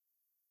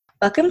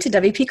Welcome to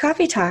WP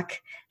Coffee Talk.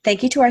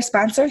 Thank you to our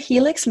sponsor,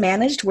 Helix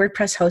Managed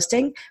WordPress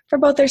Hosting, for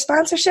both their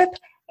sponsorship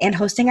and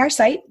hosting our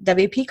site,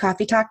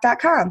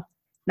 wpcoffeetalk.com.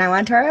 Now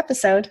on to our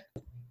episode.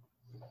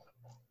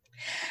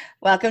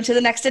 Welcome to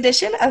the next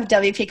edition of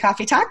WP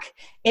Coffee Talk.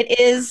 It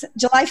is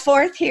July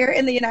 4th here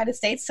in the United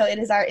States, so it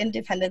is our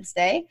Independence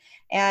Day.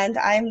 And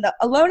I'm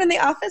alone in the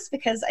office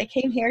because I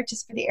came here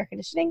just for the air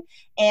conditioning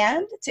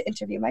and to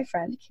interview my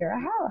friend, Kira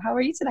Howe. How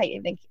are you tonight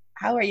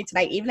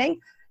evening?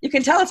 You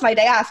can tell it's my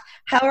day off.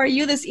 How are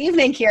you this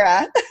evening,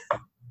 Kira?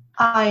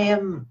 I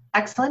am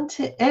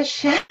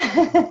excellent-ish.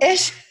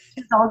 Ish.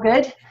 It's all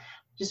good.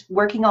 Just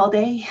working all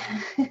day.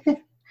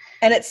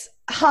 And it's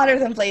hotter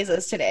than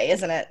blazes today,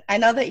 isn't it? I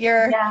know that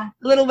you're a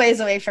little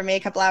ways away from me, a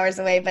couple hours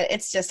away, but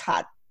it's just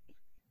hot.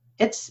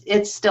 It's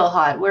still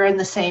hot. We're in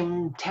the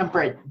same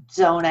temperate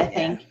zone, I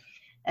think.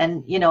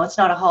 And, it's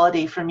not a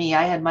holiday for me.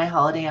 I had my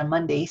holiday on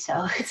Monday,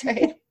 so. That's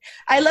right.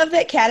 I love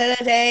that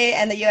Canada Day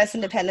and the U.S.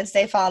 Independence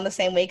Day fall in the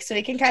same week, so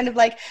we can kind of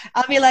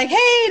I'll be like,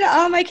 hey, to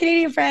all my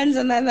Canadian friends,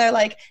 and then they're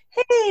like,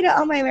 hey, to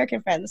all my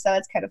American friends, so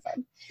it's kind of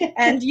fun.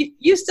 And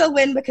you still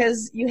win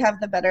because you have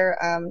the better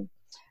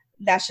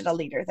national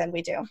leader than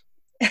we do.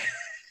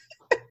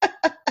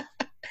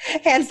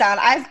 Hands down.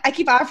 I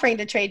keep offering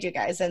to trade you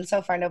guys, and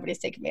so far nobody's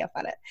taken me up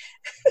on it.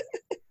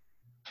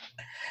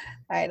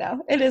 I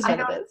know. It is what it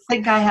is. I don't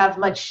think I have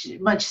much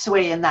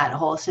sway in that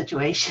whole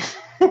situation.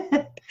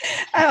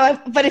 Oh,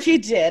 but if you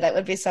did, it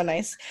would be so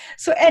nice.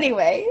 So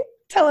anyway,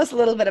 tell us a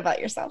little bit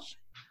about yourself.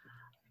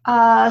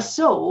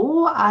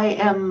 So I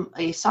am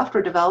a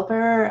software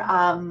developer.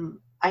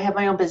 I have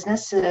my own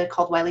business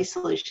called Wiley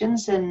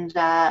Solutions, and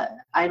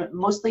I'm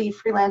mostly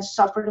freelance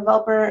software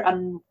developer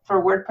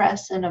for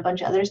WordPress and a bunch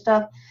of other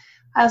stuff.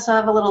 I also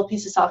have a little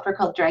piece of software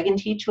called Dragon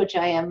Teach, which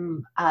I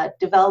am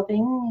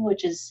developing,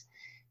 which is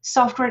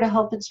software to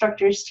help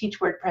instructors teach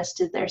WordPress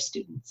to their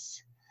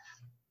students.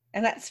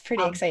 And that's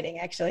pretty exciting,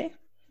 actually.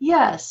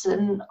 Yes,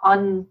 and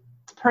on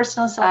the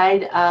personal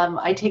side,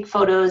 I take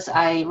photos,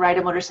 I ride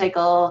a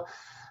motorcycle,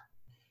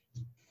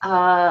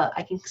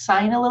 I can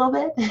sign a little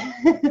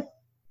bit.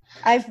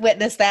 I've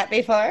witnessed that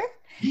before.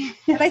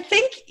 And I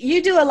think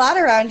you do a lot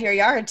around your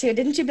yard, too.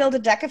 Didn't you build a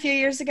deck a few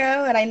years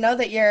ago? And I know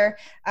that you're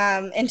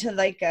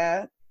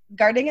into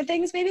gardening and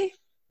things, maybe?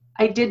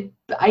 I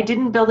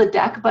didn't build a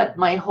deck, but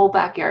my whole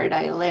backyard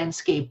I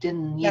landscaped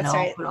and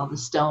right. Put all the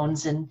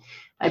stones, and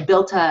I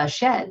built a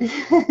shed.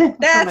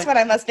 That's what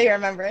I must be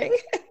remembering.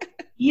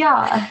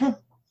 Yeah.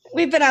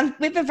 We've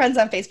been friends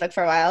on Facebook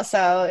for a while,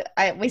 so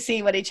we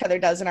see what each other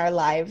does in our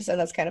lives, and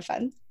that's kind of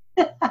fun.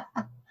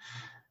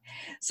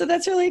 So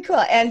that's really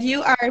cool. And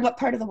you are in what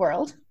part of the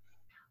world?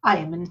 I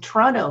am in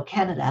Toronto,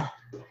 Canada.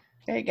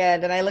 Very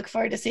good. And I look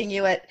forward to seeing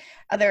you at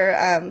other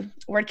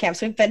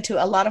WordCamps. We've been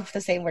to a lot of the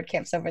same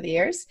WordCamps over the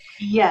years.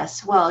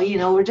 Yes. Well,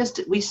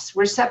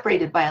 we're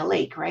separated by a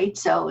lake, right?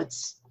 So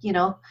it's,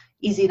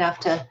 easy enough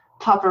to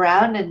pop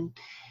around and,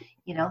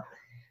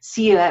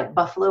 see you at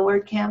Buffalo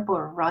WordCamp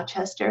or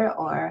Rochester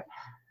or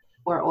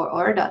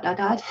dot, dot,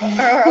 dot.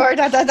 or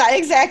dot, dot, dot,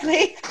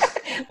 exactly.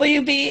 Will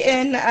you be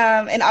in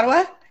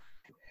Ottawa?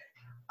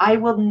 I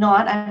will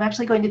not. I'm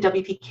actually going to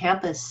WP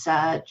Campus.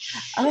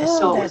 That's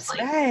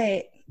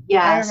right.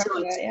 Yeah,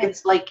 so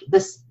it's like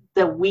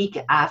the week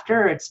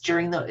after. It's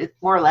it's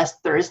more or less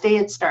Thursday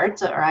it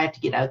starts, or I have to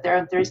get out there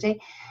on Thursday.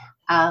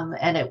 And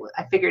I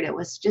figured it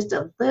was just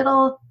a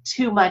little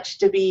too much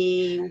to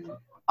be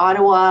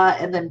Ottawa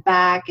and then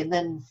back and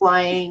then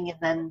flying and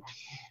then,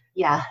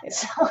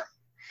 So.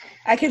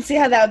 I can see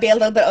how that would be a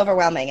little bit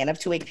overwhelming in a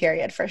 2-week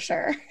period for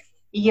sure.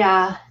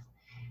 Yeah.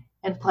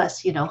 And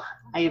plus,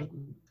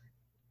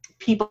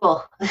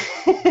 people,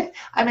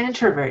 I'm an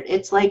introvert.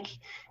 It's like,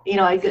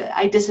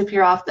 I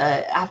disappear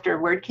after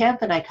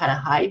WordCamp and I kind of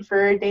hide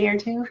for a day or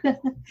two.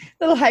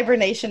 Little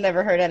hibernation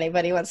never hurt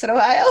anybody once in a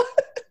while.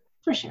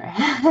 For sure.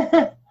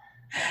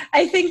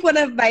 I think one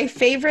of my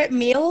favorite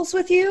meals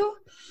with you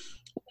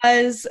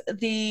was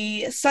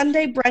the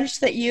Sunday brunch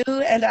that you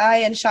and I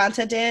and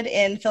Shanta did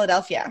in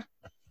Philadelphia,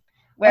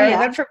 where we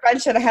went for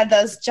brunch and I had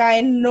those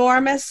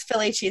ginormous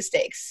Philly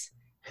cheesesteaks.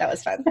 That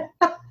was fun.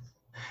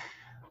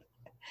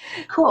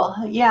 Cool.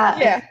 Yeah.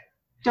 I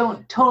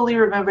don't totally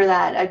remember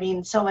that. I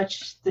mean, so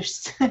much.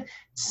 There's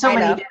so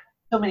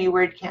many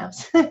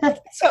WordCamps.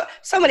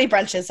 so many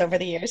brunches over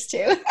the years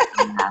too.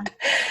 Yeah.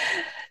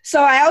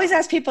 So I always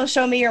ask people,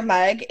 show me your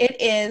mug. It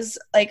is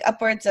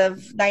upwards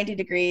of 90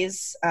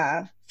 degrees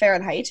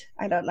Fahrenheit.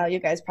 I don't know. You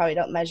guys probably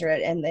don't measure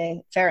it in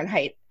the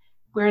Fahrenheit.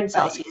 We're in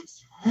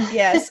Celsius.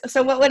 Yes.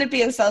 So what would it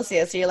be in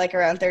Celsius? Are you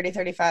around 30,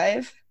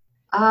 35?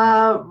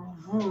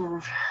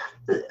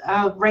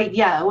 Right.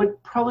 Yeah, it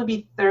would probably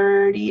be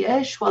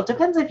 30-ish. Well, it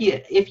depends if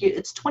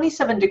it's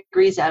 27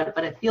 degrees out,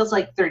 but it feels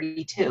like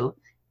 32.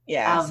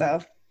 Yeah.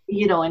 So,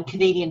 in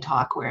Canadian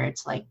talk where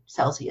it's like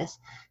Celsius.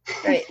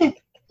 Right.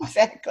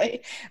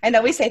 Exactly. I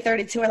know we say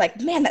 32. We're like,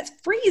 man, that's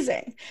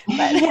freezing.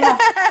 But,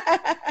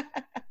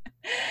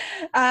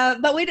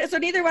 so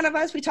neither one of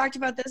us, we talked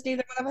about this,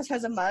 neither one of us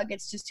has a mug.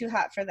 It's just too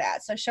hot for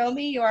that. So show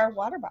me your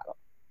water bottle.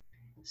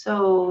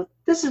 So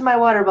this is my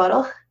water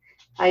bottle.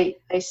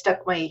 I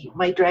stuck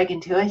my dragon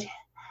to it.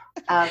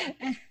 I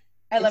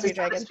love your It's a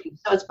dragon. stream,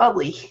 so it's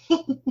bubbly.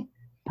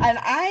 And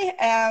I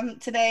am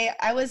today,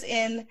 I was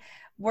in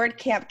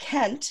WordCamp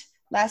Kent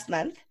last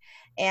month,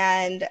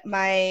 and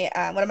my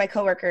one of my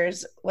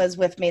coworkers was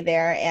with me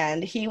there,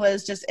 and he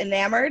was just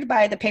enamored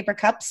by the paper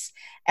cups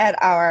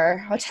at our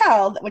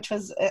hotel, which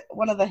was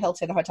one of the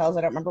Hilton hotels.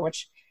 I don't remember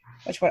which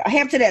one.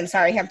 Hampton Inn,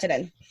 sorry, Hampton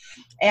Inn.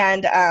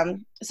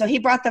 And so he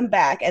brought them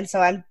back, and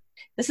so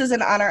this is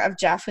in honor of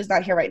Jeff, who's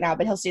not here right now,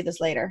 but he'll see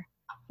this later.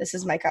 This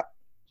is my cup.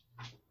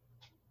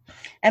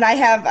 And I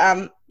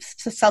have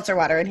seltzer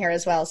water in here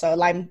as well. So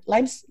lime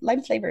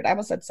flavored. I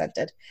almost said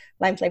scented.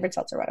 Lime flavored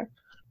seltzer water.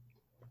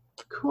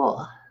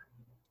 Cool.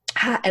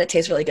 And it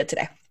tastes really good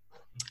today.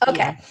 Okay.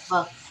 Yeah,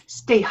 well,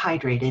 stay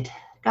hydrated.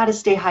 Got to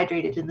stay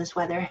hydrated in this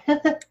weather.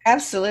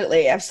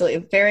 Absolutely.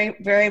 Absolutely. Very,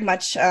 very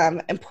much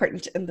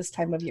important in this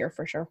time of year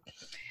for sure.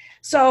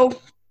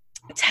 So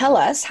tell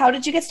us, how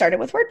did you get started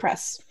with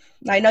WordPress?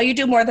 I know you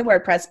do more than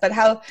WordPress, but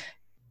how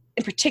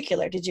in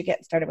particular did you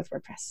get started with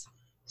WordPress?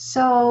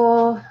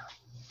 So,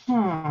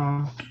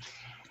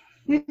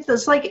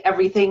 it's like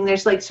everything.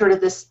 There's like sort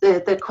of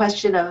the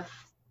question of,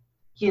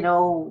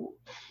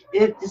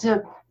 it's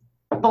a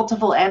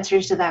multiple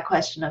answers to that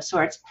question of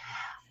sorts.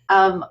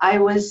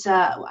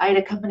 I had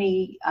a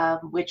company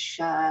which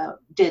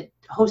did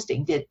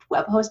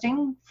web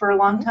hosting for a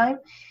long time,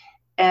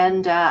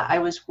 and I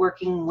was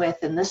working with,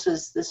 and this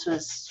was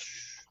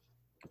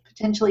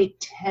potentially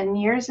 10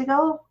 years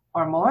ago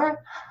or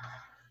more.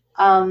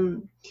 I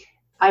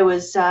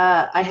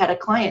had a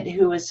client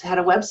who had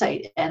a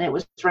website, and it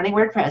was running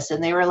WordPress,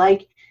 and they were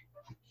like,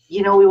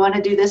 we want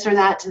to do this or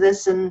that to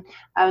this, and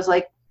I was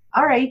like,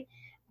 all right.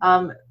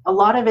 A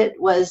lot of it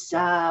was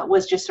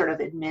just sort of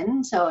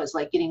admin, so it was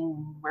like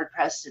getting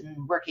WordPress and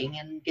working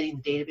and getting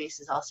the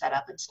databases all set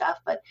up and stuff.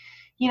 But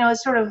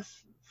it's sort of,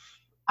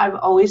 I've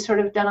always sort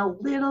of done a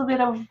little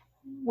bit of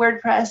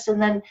WordPress, and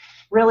then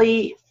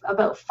really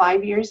about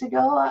 5 years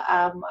ago,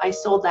 I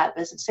sold that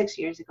business. 6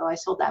 years ago, I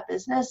sold that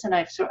business, and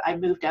I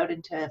moved out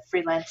into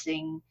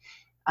freelancing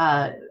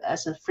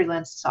as a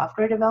freelance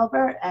software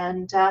developer,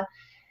 and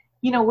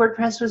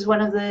WordPress was one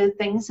of the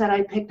things that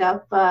I picked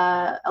up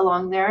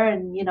along there.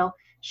 And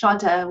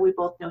Shanta, we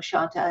both know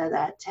Shanta,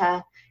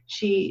 that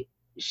she's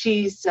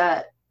she's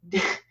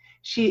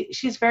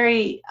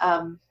very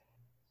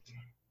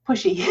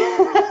pushy.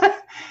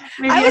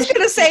 I was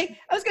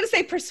gonna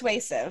say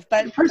persuasive,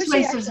 but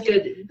persuasive's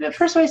good.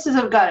 Persuasive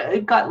have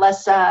got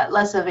less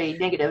of a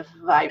negative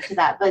vibe to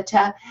that, but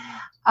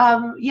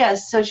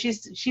yes. So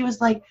she was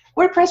like,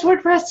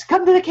 WordPress,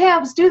 come to the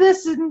camps, do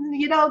this,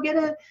 and get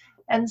it.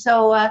 And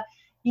so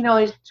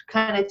it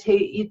kind of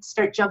you'd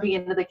start jumping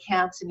into the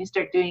camps, and you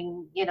start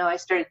doing. I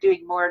started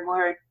doing more and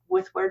more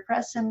with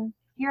WordPress, and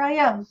here I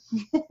am.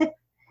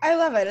 I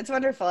love it. It's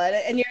wonderful,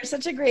 and you're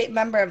such a great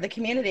member of the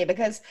community,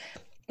 because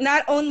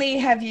not only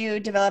have you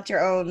developed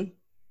your own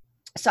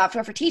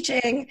software for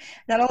teaching,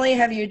 not only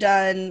have you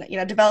done,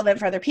 development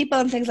for other people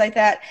and things like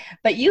that,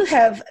 but you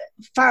have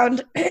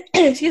found,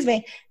 excuse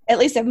me, at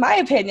least in my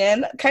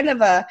opinion, kind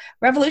of a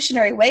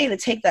revolutionary way to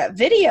take that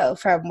video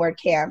from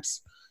WordCamps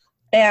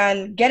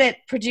and get it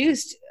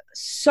produced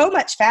so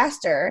much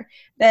faster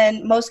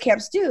than most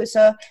camps do.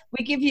 So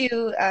we give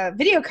you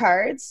video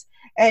cards,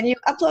 and you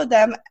upload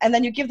them, and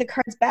then you give the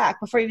cards back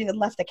before you've even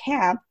left the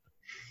camp.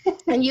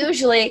 And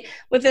usually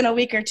within a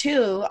week or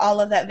two,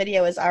 all of that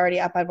video is already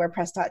up on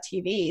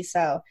WordPress.tv.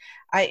 So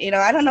I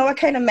don't know what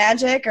kind of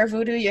magic or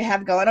voodoo you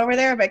have going over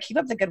there, but keep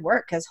up the good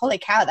work, because holy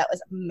cow, that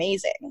was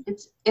amazing.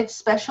 It's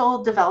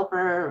special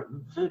developer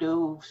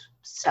voodoo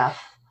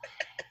stuff.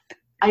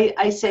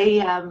 I say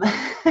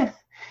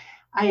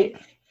I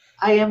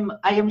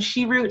am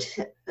She-Root,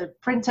 the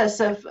princess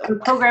of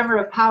programmer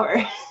of power.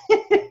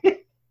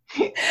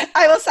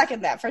 I will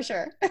second that for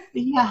sure.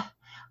 Yeah.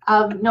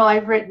 No,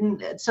 I've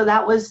written, so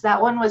that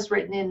one was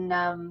written in,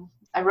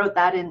 I wrote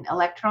that in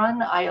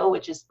Electron.io,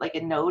 which is like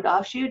a Node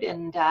offshoot,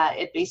 and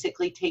it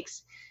basically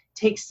takes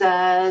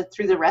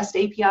through the REST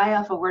API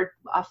off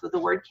of the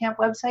WordCamp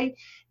website,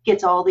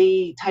 gets all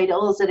the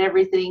titles and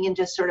everything, and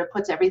just sort of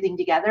puts everything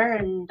together,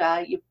 and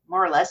you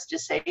more or less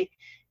just say,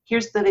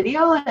 here's the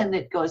video, and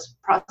it goes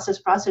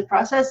process,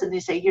 and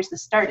you say, here's the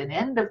start and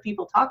end of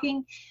people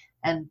talking,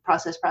 and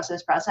process,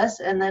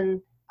 and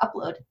then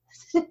upload.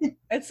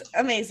 It's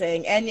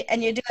amazing.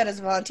 And you do it as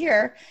a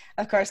volunteer,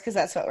 of course, because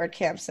that's what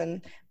WordCamps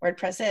and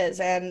WordPress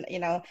is. And,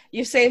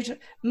 you saved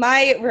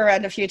my rear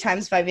end a few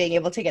times by being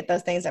able to get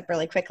those things up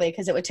really quickly,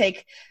 because it would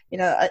take,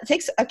 it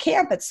takes a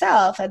camp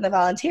itself and the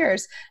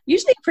volunteers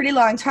usually a pretty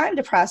long time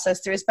to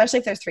process through, especially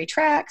if there's 3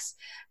 tracks,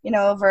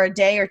 over a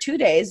day or 2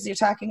 days. You're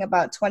talking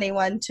about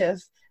 21 to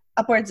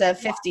upwards of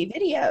 50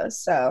 videos.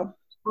 So.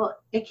 Well,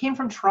 it came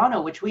from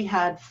Toronto, which we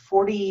had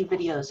 40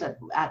 videos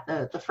at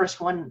the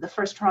first one. The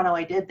first Toronto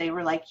I did, they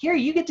were like, here,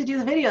 you get to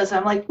do the videos.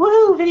 I'm like,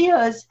 woohoo,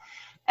 videos.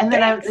 And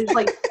then there's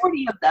like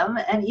 40 of them,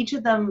 and each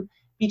of them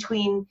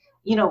between,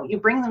 you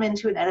bring them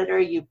into an editor,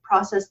 you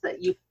process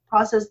that, you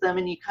process them,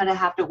 and you kind of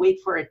have to wait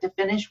for it to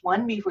finish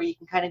one before you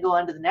can kind of go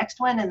on to the next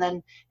one. And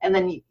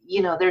then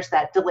you know, there's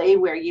that delay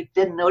where you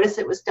didn't notice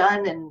it was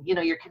done, and you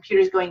know, your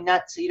computer's going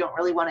nuts, so you don't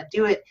really want to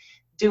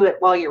do it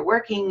while you're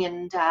working.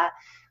 And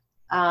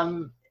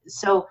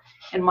so,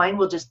 and mine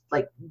will just,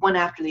 like, one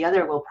after the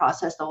other will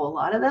process the whole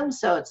lot of them.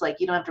 So it's like,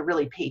 you don't have to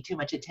really pay too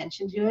much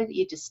attention to it.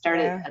 You just start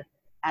it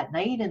at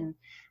night.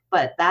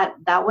 But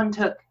that one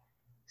took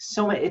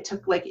so much. It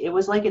took, like, it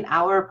was like an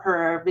hour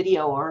per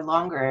video or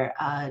longer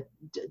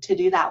to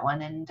do that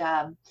one.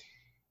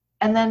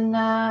 And then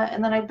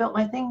I built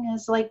my thing.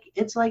 It's like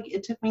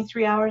it took me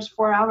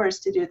 4 hours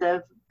to do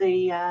the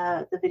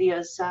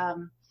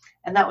videos.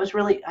 And that was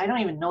really, I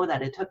don't even know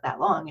that it took that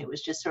long. It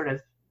was just sort of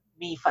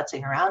me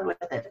futzing around with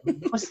it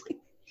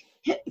mostly.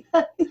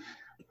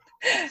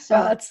 So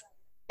well,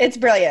 it's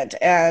brilliant,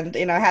 and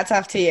you know, hats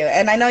off to you.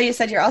 And I know you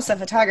said you're also a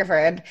photographer,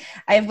 and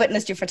I've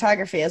witnessed your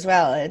photography as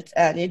well,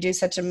 and you do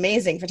such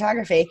amazing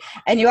photography,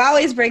 and you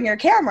always bring your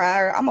camera,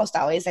 or almost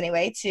always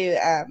anyway, to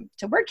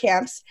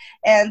WordCamps,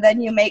 and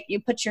then you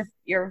put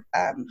your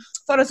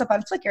photos up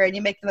on Flickr, and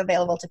you make them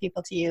available to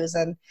people to use.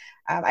 And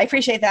I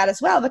appreciate that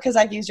as well, because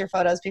I've used your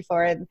photos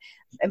before in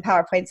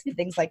PowerPoints and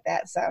things like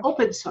that. So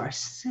open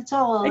source, it's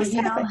all,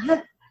 exactly. you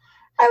know.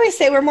 I always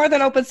say we're more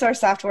than open source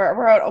software.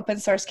 We're an open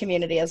source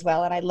community as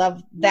well, and I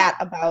love that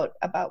about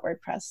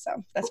WordPress.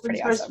 So that's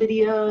pretty awesome. Open source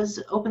videos,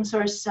 open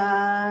source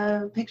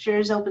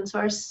pictures, open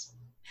source.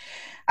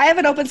 I have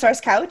an open source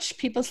couch.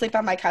 People sleep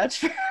on my couch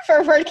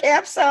for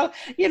WordCamp, so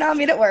you know, I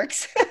mean, it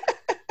works.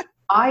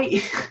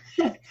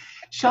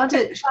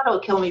 Shanta will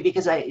kill me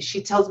because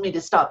she tells me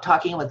to stop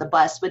talking about the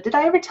bus. But did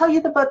I ever tell you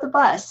about the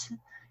bus?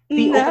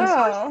 No. Open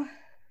source.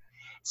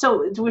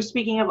 So we're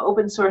speaking of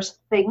open source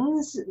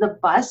things. The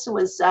bus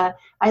was, I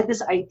had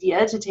this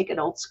idea to take an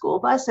old school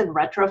bus and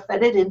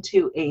retrofit it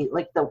into a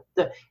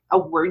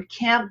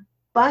WordCamp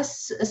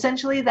bus,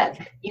 essentially,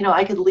 that, you know,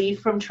 I could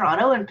leave from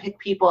Toronto and pick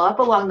people up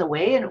along the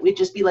way, and it would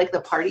just be like the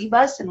party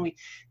bus, and we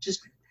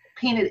just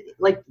painted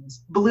like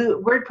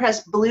blue,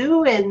 WordPress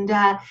blue, and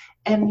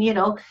you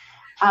know,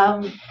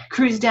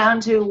 cruise down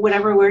to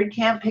whatever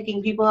WordCamp,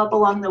 picking people up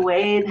along the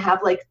way, and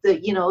have, like,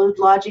 the, you know,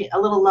 a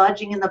little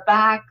lodging in the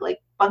back, like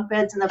bunk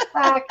beds in the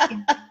back,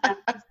 and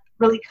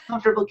really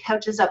comfortable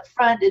couches up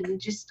front,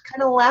 and just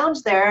kind of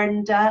lounge there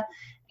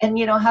and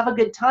you know, have a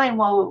good time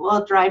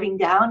while driving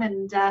down.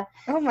 And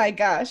oh my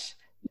gosh,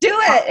 do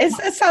it!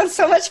 It sounds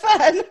so much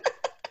fun.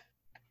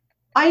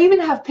 I even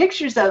have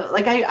pictures of,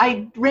 like,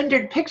 I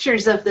rendered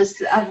pictures of this,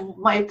 of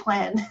my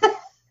plan.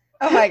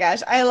 Oh my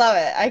gosh, I love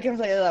it. I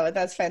completely love it.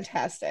 That's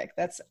fantastic.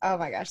 Oh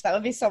my gosh, that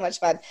would be so much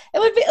fun. It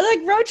would be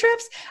like road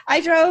trips.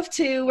 I drove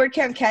to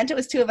WordCamp Kent. It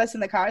was 2 of us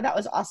in the car. That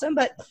was awesome.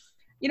 But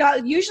you know,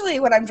 usually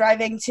when I'm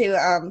driving to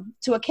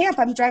a camp,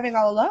 I'm driving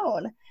all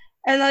alone.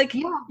 And like,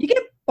 you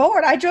get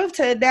bored. I drove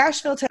to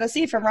Nashville,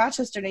 Tennessee from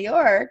Rochester, New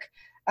York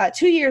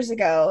 2 years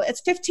ago.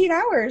 It's 15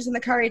 hours in the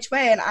car each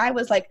way. And I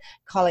was like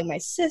calling my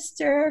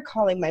sister,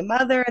 calling my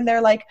mother. And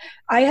they're like,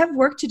 I have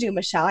work to do,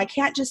 Michelle. I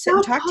can't just sit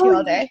and talk to you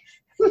all day.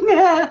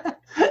 Yeah.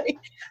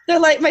 They're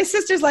like, my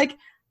sister's like,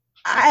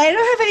 I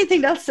don't have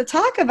anything else to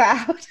talk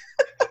about.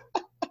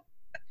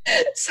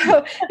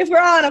 So if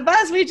we're all on a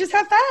bus, we just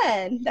have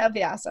fun. That would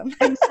be awesome.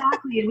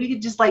 Exactly. And we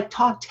could just, like,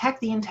 talk tech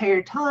the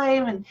entire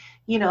time, and,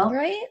 you know,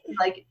 right?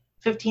 Like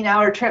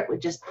 15-hour trip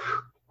would just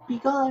be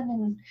gone,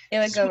 and it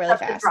would go really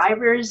fast. The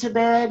drivers a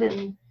bit,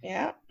 and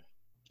yeah,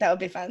 that would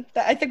be fun.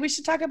 I think we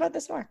should talk about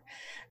this more.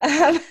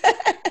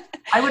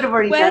 I would have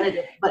already done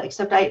it, but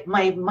except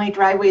my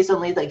driveway is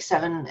only like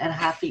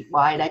 7.5 feet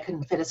wide. I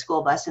couldn't fit a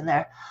school bus in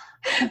there.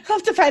 We'll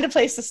have to find a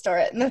place to store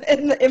it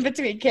in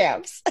between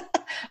camps.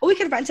 We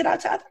could rent it out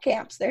to other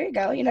camps. There you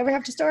go. You never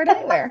have to store it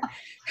anywhere.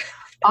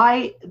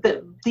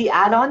 The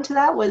add-on to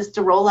that was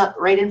to roll up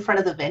right in front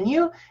of the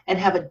venue and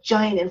have a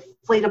giant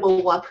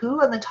inflatable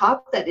Wapoo on the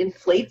top that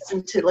inflates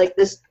into, like,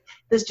 this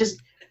just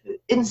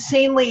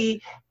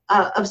insanely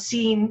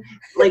obscene,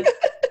 like,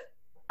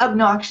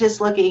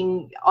 obnoxious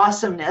looking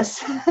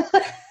awesomeness.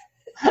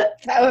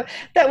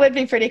 That would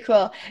be pretty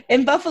cool.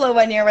 In Buffalo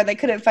one year, when they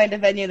couldn't find a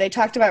venue, they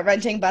talked about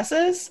renting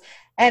buses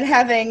and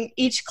having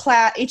each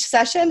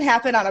session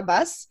happen on a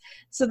bus,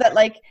 so that,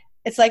 like,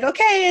 it's like,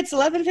 okay, it's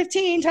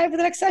 11:15, time for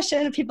the next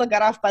session. And people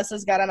got off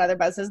buses, got on other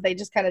buses. They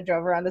just kind of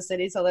drove around the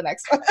city till the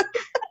next one.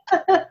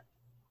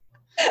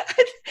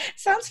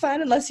 Sounds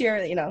fun, unless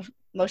you're, you know,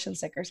 motion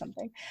sick or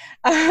something.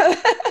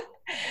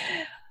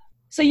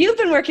 So you've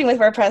been working with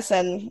WordPress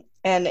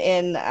and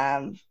in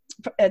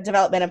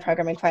development and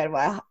programming quite a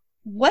while.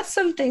 What's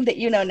something that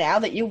you know now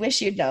that you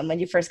wish you'd known when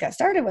you first got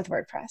started with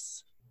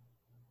WordPress?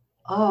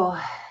 Oh,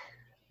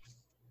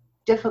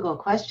 difficult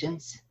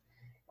questions.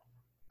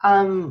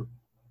 Think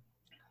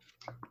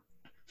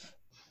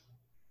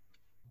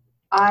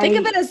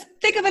of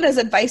it as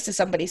advice to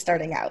somebody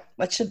starting out.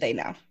 What should they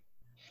know?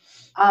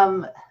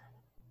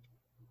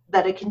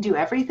 That it can do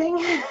everything.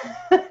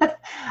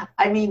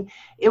 I mean,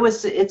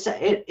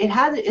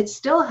 it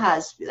still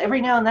has.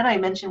 Every now and then I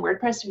mention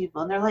WordPress to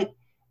people, and they're like,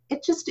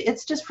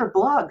 it's just for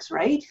blogs,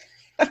 right?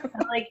 I'm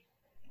like,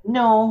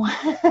 no.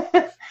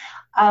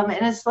 And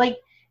it's like,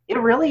 it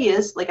really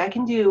is like, I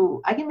can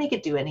make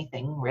it do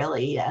anything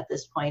really at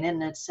this point.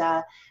 And it's,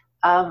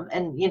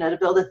 and, you know, to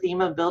build a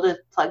theme and build a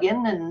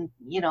plugin and,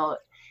 you know,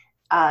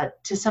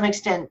 to some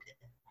extent,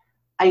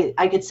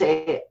 I could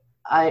say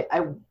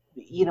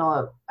you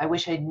know, I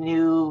wish I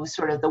knew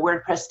sort of the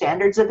WordPress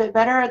standards a bit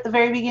better at the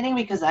very beginning,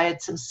 because I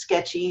had some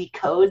sketchy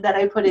code that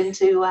I put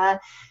into my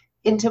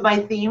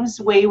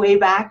themes way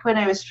back when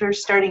I was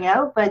first starting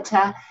out. But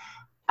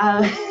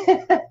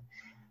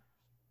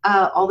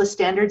all the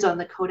standards on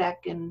the codec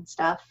and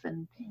stuff,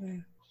 and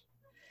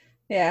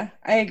yeah,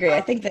 I agree.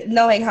 I think that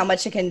knowing how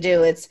much it can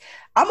do, it's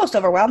almost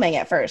overwhelming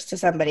at first to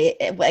somebody.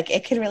 Like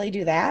it can really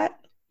do that.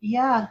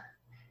 yeah.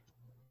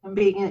 And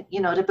being,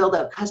 you know, to build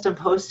up custom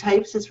post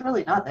types, it's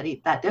really not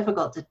that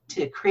difficult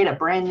to create a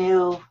brand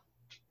new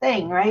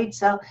thing, right?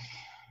 So,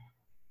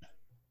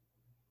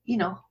 you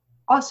know,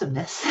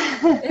 awesomeness.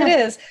 It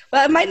is.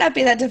 Well, it might not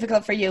be that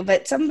difficult for you,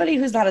 but somebody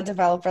who's not a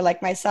developer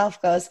like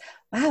myself goes,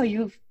 "Wow,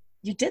 you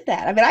did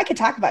that." I mean, I could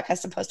talk about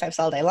custom post types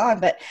all day long,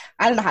 but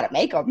I don't know how to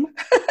make them.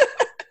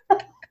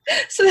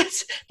 So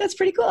that's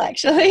pretty cool,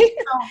 actually.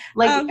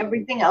 Like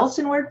everything else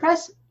in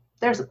WordPress,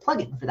 there's a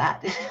plugin for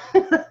that.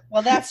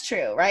 Well, that's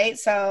true, right?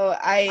 So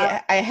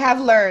I have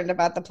learned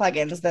about the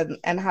plugins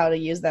and how to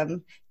use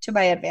them to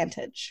my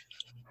advantage.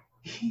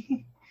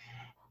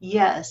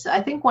 Yes,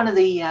 I think one of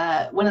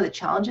the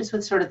challenges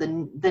with sort of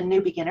the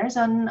new beginners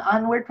on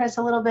WordPress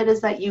a little bit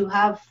is that you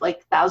have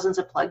like thousands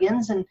of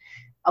plugins, and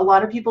a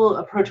lot of people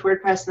approach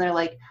WordPress and they're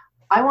like,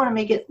 I want to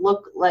make it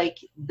look like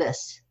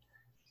this.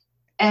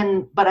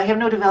 But I have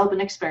no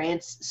development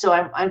experience, so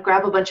I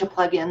grab a bunch of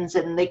plugins,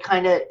 and they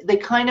kind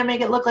of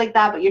make it look like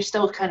that, but you're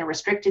still kind of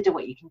restricted to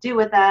what you can do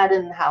with that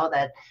and how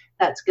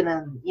that's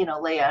gonna, you know,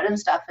 lay out and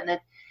stuff. And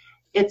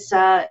it's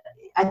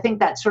I think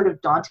that's sort of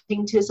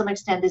daunting to some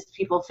extent, is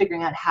people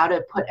figuring out how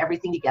to put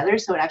everything together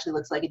so it actually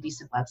looks like a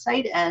decent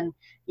website, and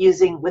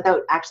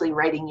without actually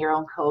writing your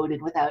own code,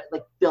 and without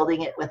like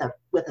building it with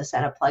a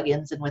set of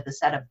plugins and with a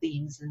set of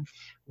themes and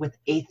with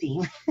a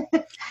theme.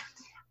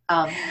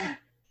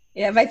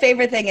 Yeah, my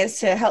favorite thing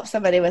is to help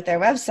somebody with their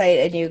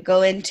website, and you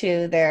go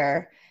into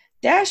their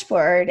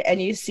dashboard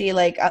and you see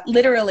like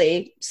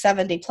literally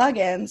 70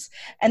 plugins,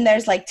 and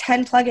there's like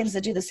 10 plugins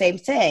that do the same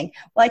thing.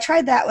 Well, I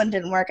tried that one,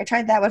 didn't work. I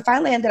tried that one,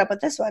 finally ended up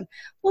with this one.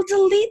 Well,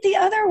 delete the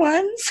other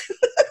ones.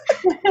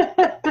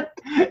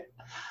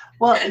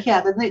 Well,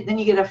 yeah, then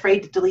you get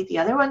afraid to delete the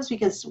other ones,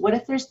 because what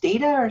if there's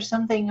data or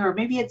something, or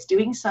maybe it's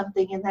doing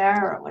something in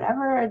there or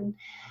whatever. And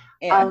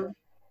Yeah.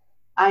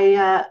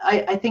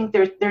 I think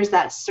there's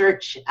that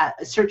search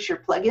your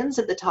plugins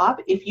at the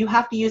top. If you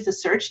have to use the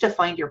search to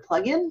find your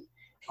plugin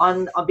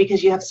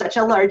because you have such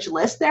a large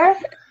list there,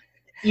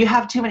 you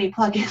have too many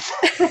plugins.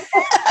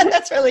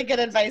 That's really good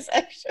advice,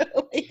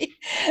 actually.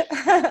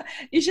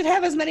 You should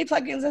have as many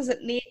plugins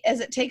as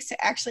it takes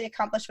to actually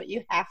accomplish what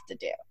you have to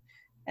do.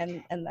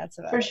 And that's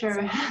about for it. sure.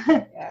 So,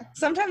 yeah.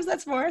 Sometimes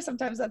that's more,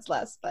 sometimes that's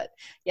less, but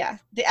yeah,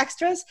 the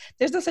extras,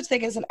 there's no such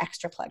thing as an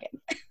extra plugin.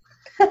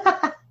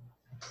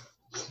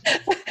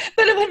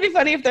 But it would be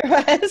funny if there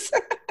was.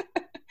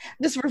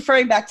 Just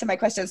referring back to my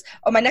questions.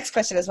 Oh, my next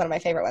question is one of my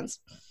favorite ones.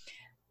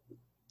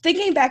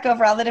 Thinking back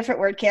over all the different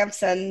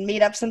WordCamps and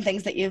meetups and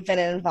things that you've been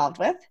involved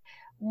with,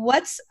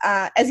 what's,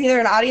 as either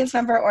an audience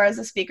member or as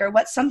a speaker,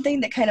 what's something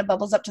that kind of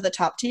bubbles up to the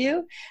top to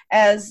you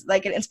as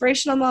like an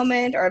inspirational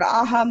moment or an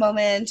aha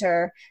moment,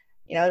 or,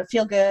 you know,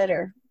 feel good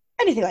or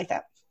anything like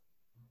that?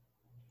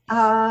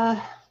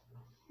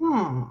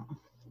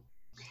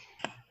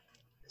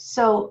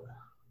 So,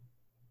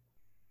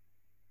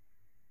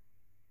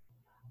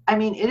 I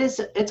mean, it's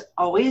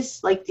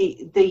always like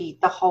the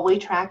hallway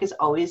track is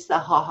always the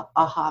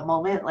aha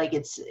moment. Like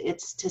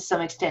it's to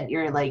some extent,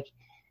 you're like,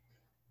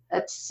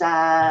 that's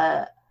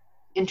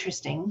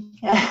interesting.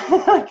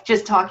 Like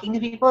just talking to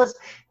people is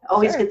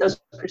always Sure. get those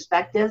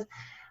perspectives.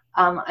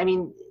 I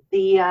mean,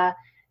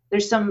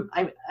 there's some,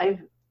 I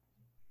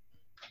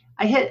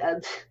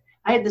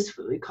had this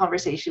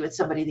conversation with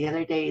somebody the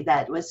other day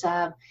that was,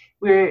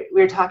 we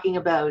were talking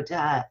about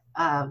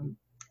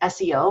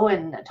SEO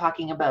and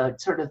talking about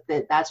sort of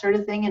that sort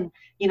of thing. And,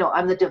 you know,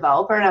 I'm the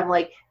developer, and I'm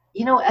like,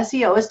 you know,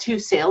 SEO is too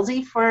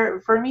salesy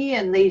for me.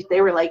 And they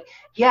were like,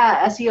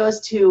 yeah, SEO is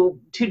too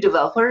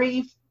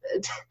developer-y,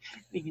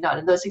 maybe not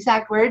in those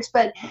exact words,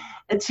 but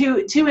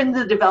too in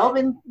the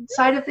development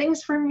side of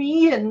things for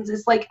me. And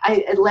it's like,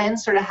 it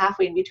lands sort of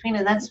halfway in between.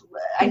 And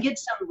I get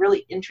some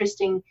really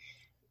interesting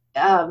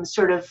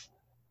sort of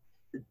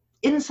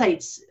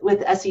insights with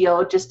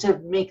SEO, just to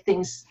make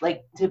things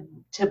like to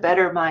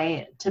better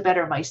my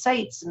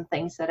sites and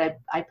things that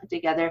I put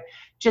together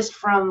just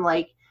from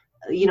like,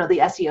 you know, the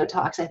SEO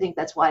talks. I think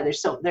that's why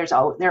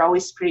they're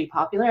always pretty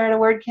popular at a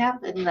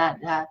WordCamp, and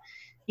that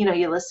you know,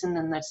 you listen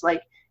and it's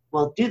like,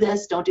 well, do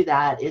this, don't do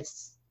that.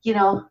 It's, you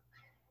know,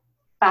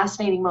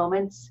 fascinating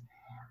moments.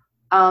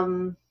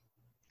 I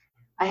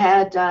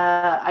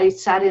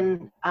sat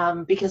in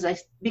because I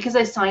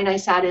sign. I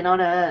sat in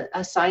on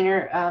a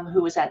signer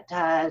who was at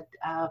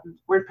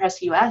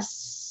WordPress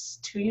US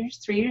 3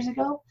 years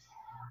ago,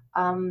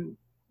 and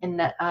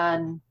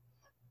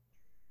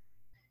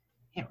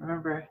can't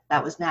remember.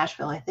 That was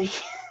Nashville, I think.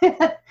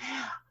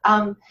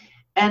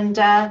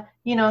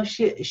 And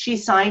she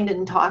signed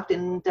and talked,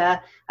 and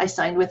I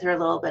signed with her a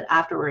little bit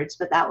afterwards.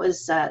 But that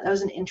was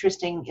an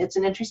interesting. It's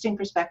an interesting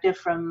perspective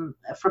from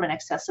an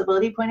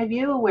accessibility point of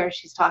view, where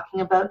she's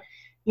talking about,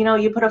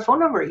 you put a phone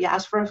number, you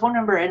ask for a phone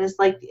number, and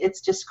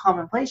it's just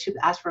commonplace. You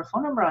ask for a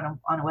phone number on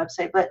a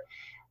website, but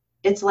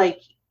it's like,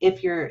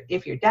 if you're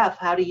deaf,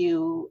 how do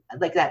you,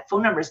 like, that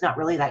phone number is not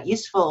really that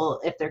useful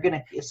if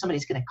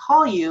somebody's gonna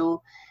call you,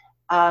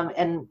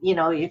 and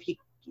if you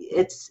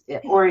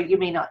or you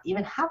may not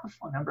even have a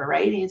phone number,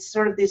 right? It's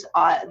sort of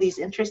these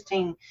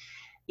interesting,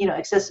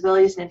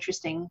 accessibility is an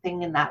interesting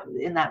thing in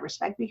that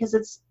respect, because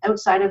it's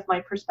outside of my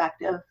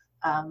perspective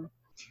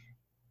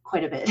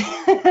quite a bit.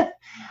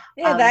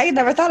 Yeah, I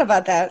never thought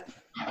about that.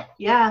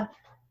 Yeah,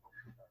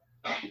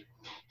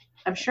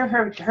 I'm sure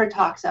her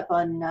talk's up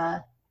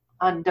on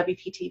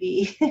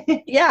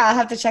WPTV. Yeah, I'll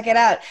have to check it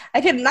out.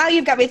 Now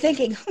you've got me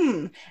thinking,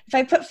 if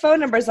I put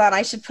phone numbers on,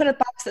 I should put a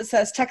box that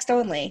says text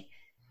only.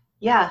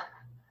 Yeah.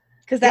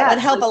 Because that would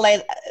help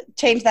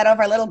change that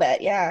over a little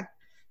bit. Yeah.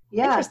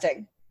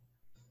 Interesting.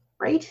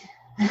 Right?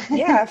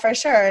 Yeah, for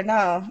sure.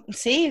 No.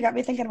 See, you got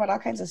me thinking about all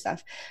kinds of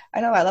stuff.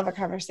 I know I love our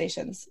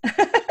conversations.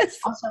 It's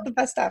awesome. The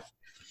best stuff.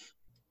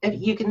 If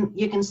you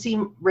can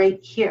see right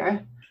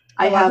here,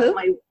 I have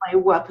my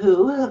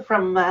Wapoo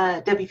from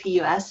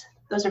WPUS.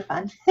 Those are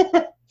fun.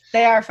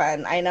 They are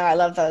fun. I know. I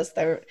love those.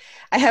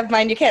 I have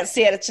mine. You can't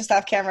see it. It's just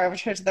off camera over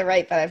here to the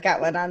right, but I've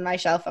got one on my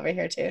shelf over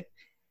here too.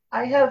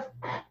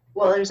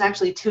 There's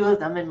actually two of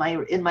them in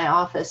my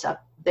office,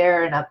 up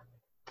there and up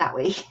that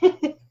way.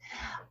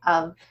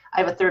 I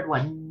have a third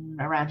one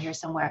around here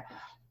somewhere.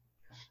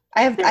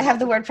 I have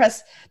the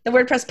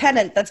WordPress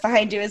pennant that's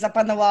behind you is up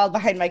on the wall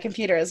behind my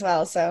computer as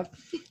well. So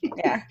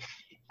yeah.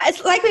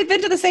 It's like we've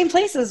been to the same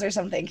places or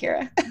something,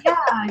 Kira. Yeah,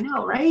 I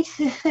know, right?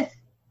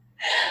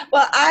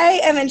 Well, I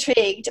am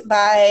intrigued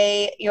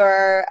by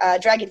your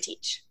Dragon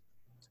Teach.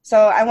 So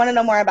I want to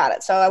know more about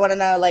it. So I want to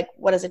know, like,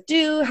 what does it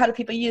do? How do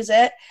people use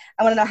it?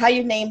 I want to know how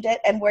you named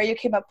it and where you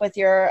came up with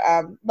your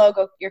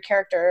logo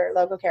character,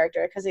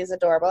 because he's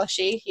adorable.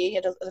 He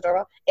is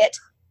adorable. It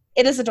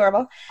is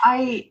adorable.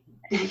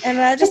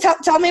 And just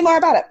tell me more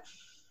about it.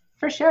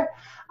 For sure.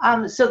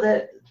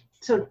 So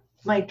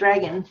my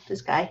dragon,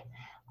 this guy,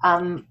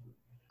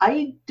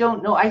 I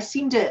don't know. I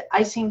seem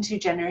to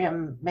gender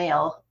him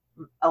male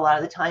a lot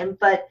of the time,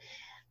 but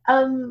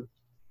I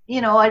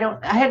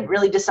hadn't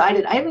really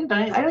decided. I don't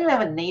even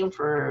have a name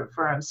for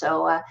him.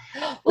 So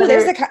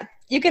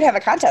you could have a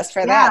contest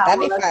for that.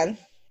 That'd be fun.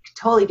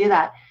 Totally do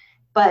that.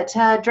 But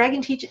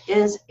Dragon Teach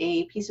is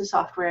a piece of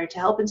software to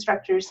help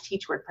instructors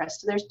teach WordPress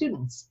to their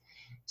students.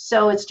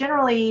 So it's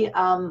generally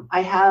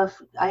I have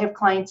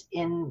clients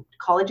in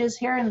colleges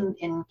here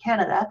in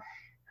Canada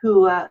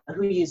who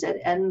use it,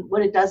 and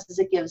what it does is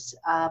it gives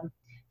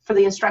for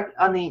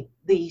the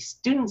the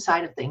student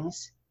side of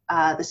things,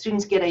 the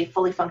students get a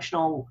fully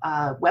functional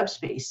web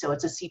space. So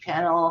it's a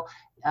cPanel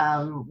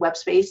web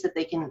space that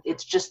they can.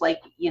 It's just like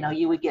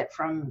you would get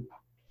from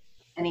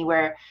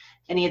anywhere,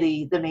 any of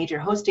the major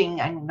hosting.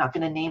 I'm not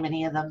going to name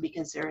any of them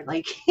because they're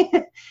like we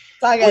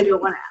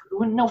don't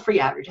want no free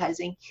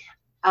advertising.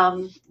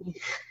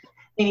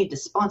 They need to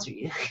sponsor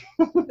you.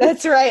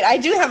 That's right. I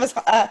do have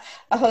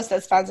a host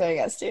that's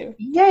sponsoring us too.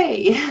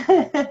 Yay!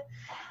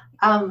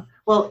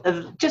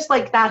 Just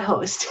like that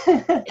host.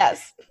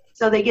 Yes.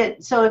 So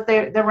if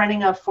they're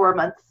running a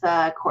 4-month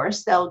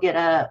course, they'll get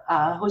a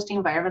hosting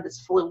environment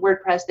that's full of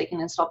WordPress. They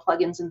can install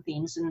plugins and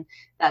themes and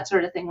that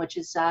sort of thing, which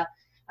is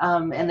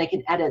and they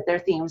can edit their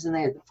themes, and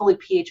they're fully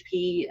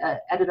PHP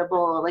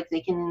editable. Like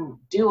they can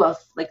do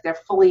they're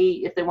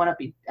fully, if they want to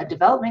be a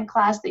development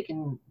class, they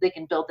can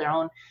build their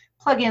own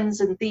plugins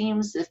and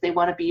themes. If they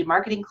want to be a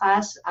marketing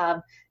class,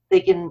 they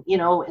can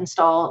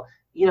install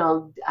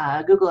Google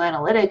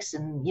Analytics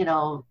and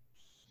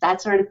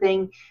that sort of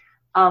thing.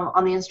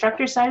 On the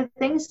instructor side of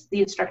things,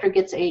 the instructor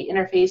gets a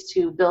interface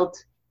to build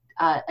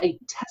a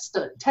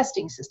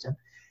testing system.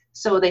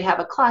 So they have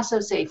a class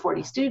of, say,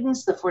 40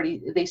 students.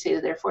 They say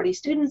to their 40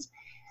 students,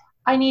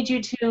 I need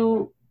you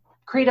to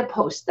create a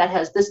post that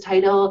has this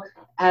title,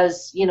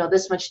 has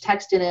this much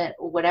text in it,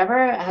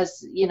 whatever,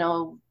 has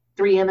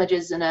 3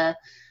 images and a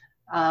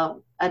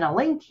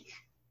link,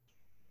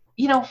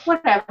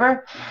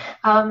 whatever,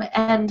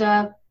 and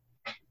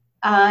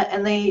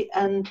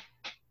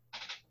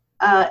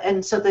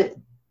so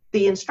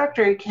the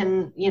instructor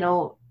can, in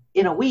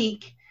a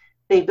week,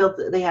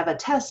 they have a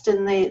test,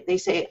 and they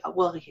say,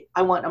 well,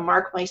 I want to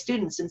mark my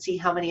students and see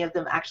how many of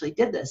them actually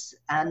did this,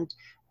 and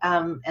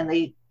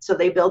they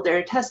build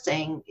their test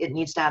saying it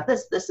needs to have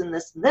this, this, and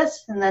this, and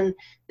this, and then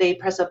they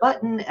press a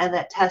button, and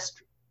that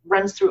test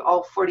runs through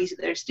all 40 of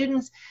their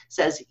students,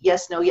 says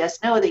yes, no, yes,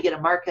 no. They get a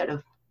mark out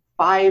of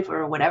 5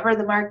 or whatever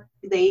the mark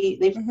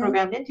they've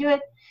programmed into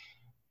it,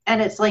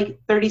 and it's like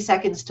 30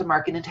 seconds to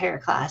mark an entire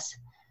class.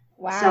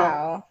 Wow.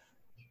 So,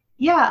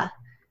 yeah,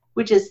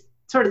 which is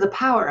sort of the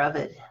power of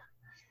it.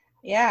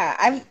 Yeah,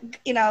 I'm,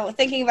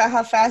 thinking about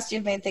how fast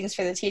you've made things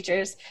for the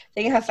teachers,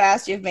 thinking how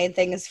fast you've made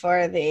things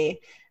for the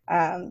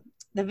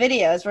the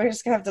videos. We're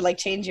just gonna have to like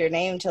change your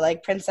name to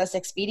like Princess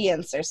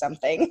Expedience or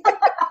something.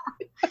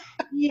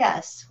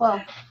 Yes.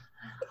 Well,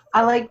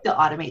 I like to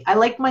automate. I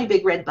like my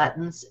big red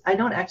buttons. I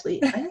don't know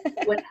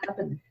what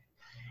happened.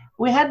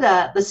 We had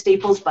the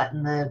Staples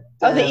button,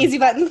 The easy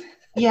button.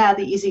 Yeah,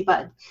 the easy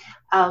button.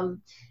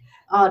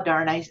 Oh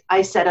darn!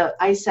 I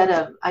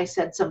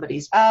said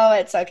somebody's. Oh,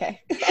 it's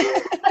okay.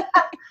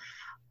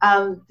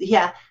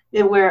 Yeah,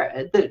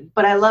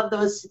 but I love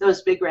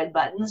those big red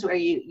buttons where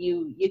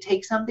you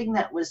take something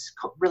that was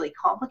really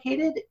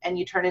complicated and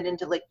you turn it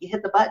into, like, you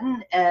hit the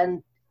button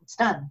and it's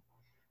done,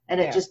 and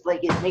it just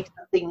like it makes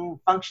something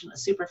functional,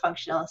 super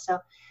functional. So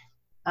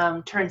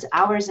turns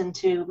hours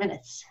into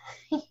minutes.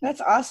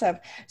 That's awesome.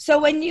 So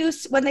when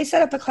they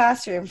set up a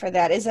classroom for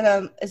that, is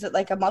it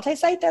like a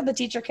multi-site then the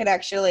teacher can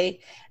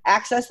actually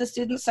access the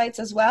student sites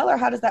as well, or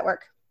how does that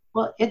work?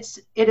 Well, it's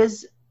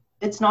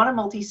not a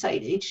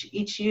multi-site.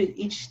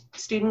 Each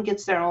student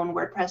gets their own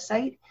WordPress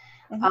site.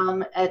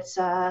 Mm-hmm.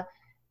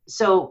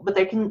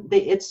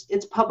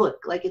 It's public,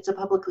 like it's a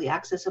publicly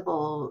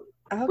accessible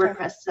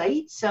WordPress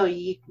site. So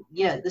the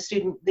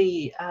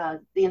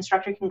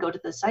instructor can go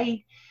to the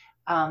site.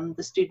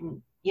 The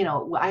student,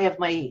 I have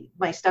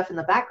my stuff in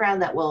the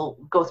background that will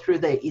go through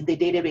the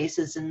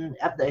databases and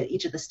of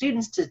each of the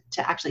students to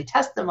actually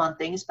test them on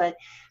things, but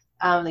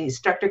the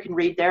instructor can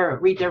read their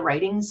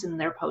writings and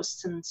their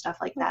posts and stuff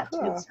like that.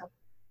 Cool. Too. So.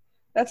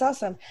 That's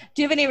awesome.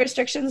 Do you have any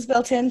restrictions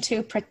built in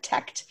to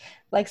protect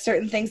like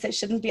certain things that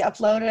shouldn't be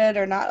uploaded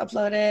or not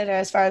uploaded, or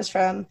as far as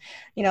from,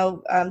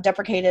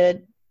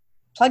 deprecated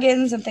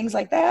plugins and things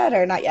like that,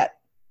 or not yet?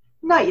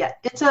 Not yet.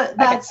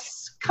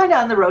 That's kind of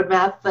on the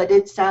roadmap, but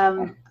it's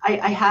I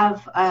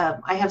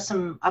have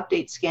some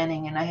update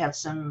scanning, and I have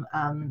some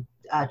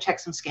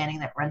checksum scanning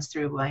that runs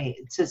through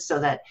so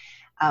that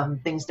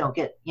things don't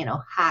get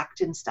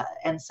hacked and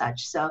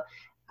such. So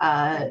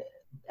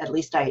at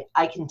least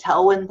I can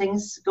tell when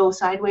things go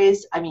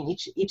sideways. I mean,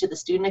 each of the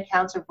student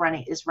accounts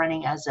is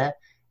running as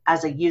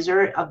a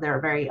user of their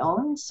very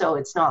own, so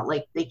it's not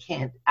like they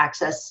can't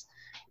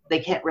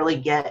really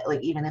get,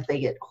 like, even if they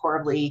get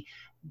horribly,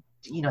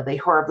 they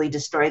horribly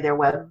destroy their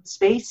web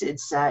space,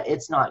 it's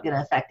not going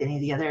to affect any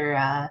of the other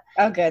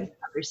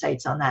other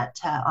sites on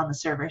the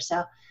server.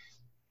 So.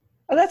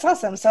 Oh, that's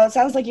awesome. So it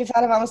sounds like you've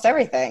thought of almost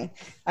everything.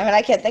 I mean,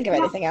 I can't think of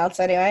anything else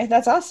anyway.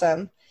 That's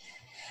awesome.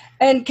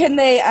 And can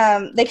they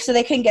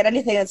can get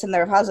anything that's in the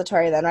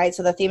repository then, right?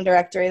 So the theme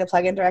directory, the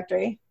plugin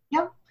directory.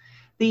 Yep.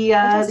 The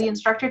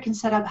instructor can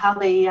set up how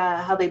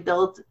they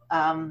build.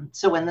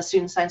 So when the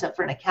student signs up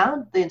for an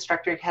account, the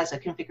instructor has a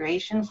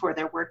configuration for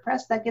their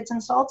WordPress that gets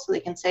installed. So they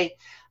can say,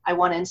 I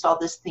want to install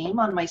this theme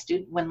on my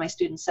student when my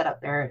students set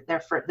up their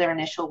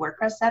initial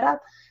WordPress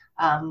setup,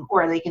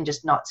 or they can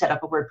just not set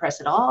up a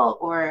WordPress at all,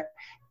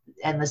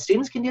 and the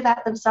students can do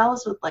that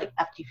themselves with like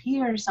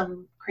FTP or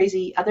some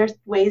crazy other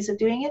ways of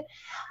doing it.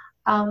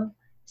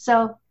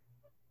 So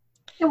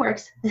it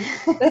works.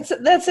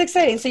 That's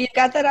exciting. So you've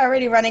got that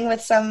already running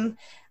with some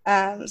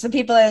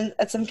people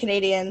at some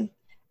Canadian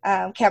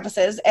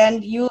campuses,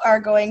 and you are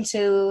going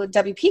to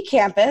WP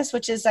campus,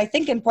 which is, I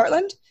think, in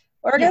Portland,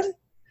 Oregon. Yes.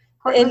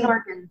 Portland,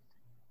 Oregon.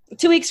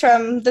 2 weeks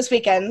from this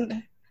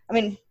weekend. I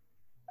mean,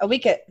 2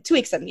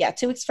 weeks in. Yeah,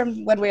 2 weeks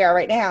from when we are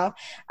right now.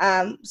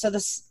 So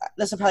this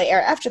will probably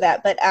air after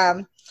that, but.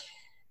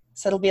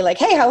 So it'll be like,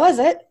 hey, how was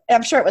it?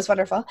 I'm sure it was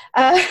wonderful.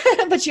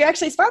 But you're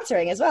actually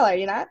sponsoring as well, are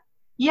you not?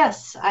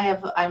 Yes,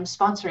 I'm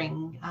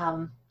sponsoring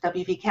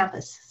WP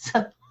Campus.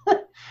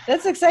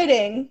 That's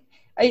exciting.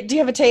 Do you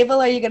have a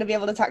table? Are you going to be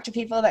able to talk to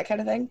people, that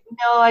kind of thing?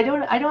 No, I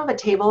don't have a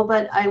table,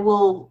 but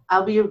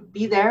I'll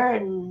be there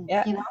and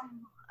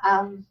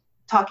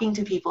talking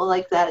to people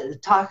like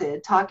that. Talk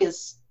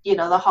is,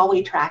 the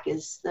hallway track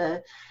is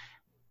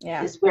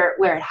is where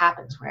it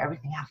happens, where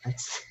everything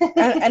happens.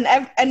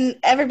 and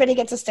everybody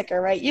gets a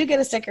sticker, right? You get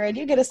a sticker and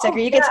you get a sticker.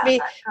 You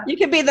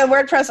could be the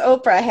WordPress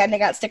Oprah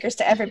handing out stickers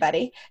to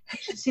everybody. You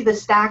should see the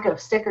stack of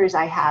stickers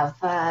I have.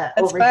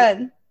 That's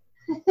fun.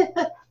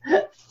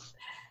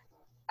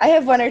 I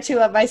have one or two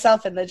of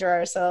myself in the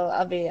drawer, so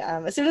I'll be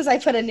as soon as I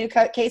put a new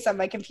case on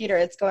my computer,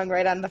 it's going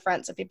right on the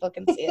front so people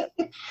can see it.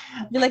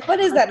 Be like, what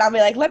is that? And I'll be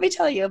like, let me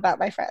tell you about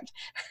my friend.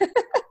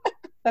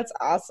 That's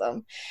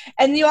awesome.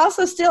 And you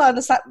also still, on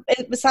the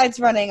besides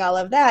running all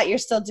of that, you're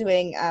still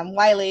doing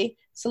Wiley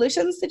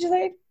Solutions, did you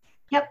say?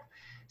 Yep.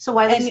 So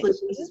Wiley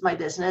Solutions is my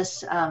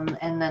business,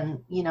 and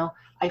then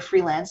I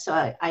freelance. So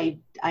I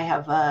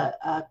have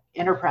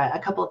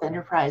a couple of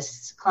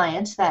enterprise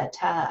clients that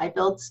I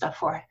build stuff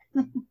for.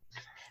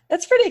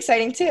 That's pretty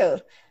exciting too.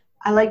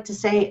 I like to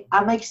say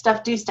I make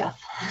stuff do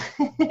stuff.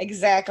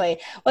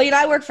 Exactly. Well,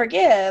 I work for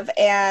Give,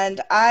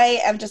 and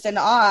I am just in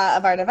awe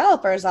of our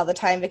developers all the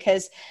time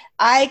because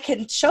I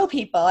can show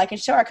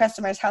our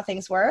customers how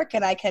things work,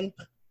 and I can,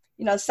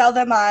 sell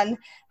them on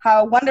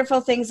how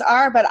wonderful things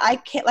are. But I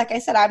can't, like I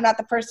said, I'm not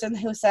the person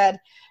who said,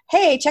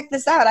 hey, check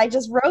this out. I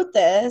just wrote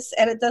this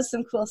and it does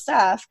some cool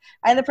stuff.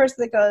 I'm the person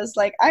that goes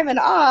like, I'm in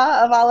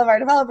awe of all of our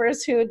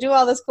developers who do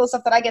all this cool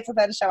stuff that I get to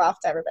then show off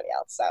to everybody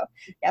else. So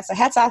yeah, so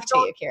hats off to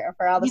you, Kira,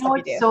 for all the stuff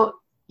you do. So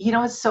you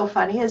know what's so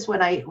funny is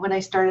I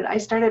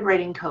started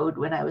writing code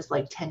when I was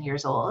like 10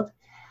 years old.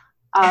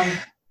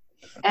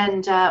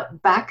 And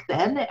back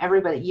then,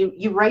 everybody,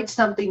 you write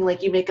something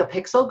like you make a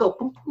pixel go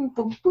boom, boom,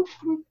 boom, boom,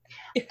 boom,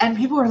 and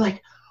people were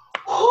like,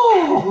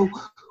 "Oh,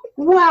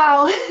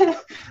 wow,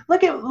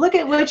 look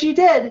at what you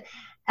did."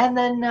 And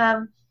then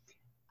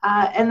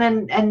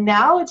and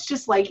now it's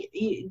just like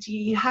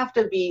you have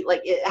to be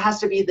like, it has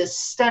to be this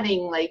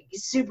stunning, like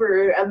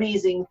super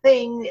amazing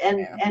thing,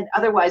 and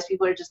otherwise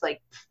people are just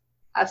like,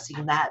 I've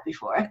seen that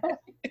before.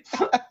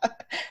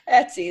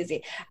 That's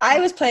easy.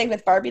 I was playing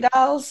with Barbie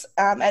dolls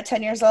at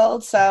 10 years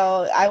old,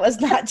 so I was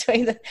not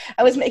doing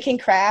I was making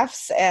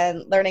crafts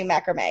and learning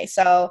macrame.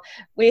 So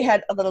we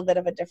had a little bit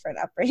of a different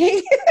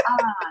upbringing.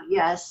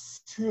 Yes,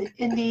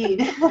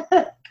 indeed.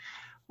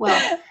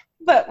 Well,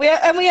 but we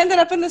ended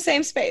up in the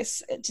same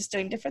space, just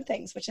doing different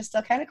things, which is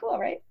still kind of cool,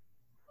 right?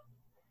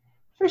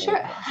 For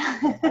sure.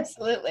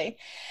 Absolutely.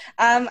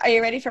 Are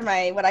you ready for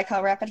my, what I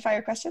call rapid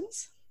fire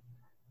questions?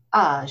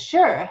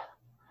 Sure.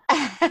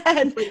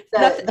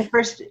 The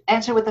first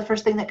answer with the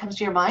first thing that comes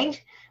to your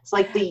mind. It's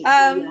like the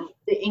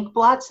ink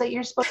blots that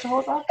you're supposed to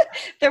hold up.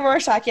 The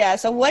Rorschach, yeah.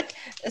 So wait,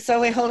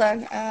 hold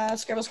on.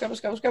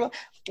 Scribble.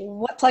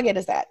 What plugin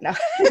is that? No.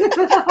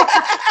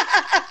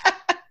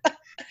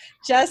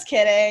 Just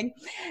kidding.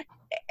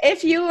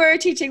 If you were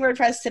teaching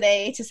WordPress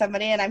today to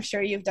somebody, and I'm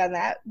sure you've done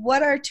that,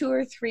 what are 2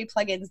 or 3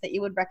 plugins that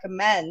you would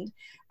recommend?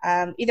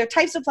 Either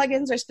types of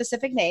plugins or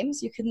specific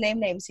names. You can name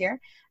names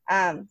here.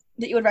 That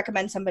you would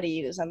recommend somebody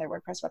use on their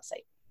WordPress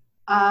website.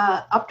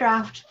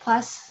 Updraft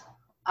Plus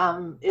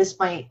is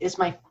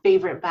my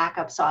favorite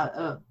backup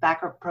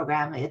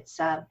program. It's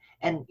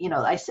and you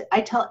know,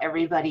 I tell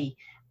everybody,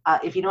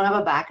 if you don't have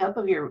a backup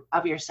of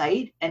your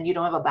site, and you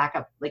don't have a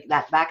backup, like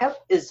that backup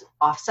is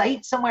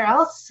offsite somewhere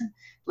else,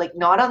 like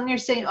not on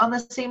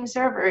the same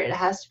server. It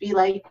has to be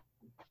like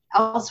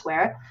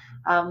elsewhere.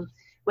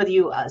 Whether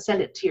you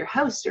send it to your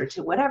house or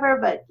to whatever,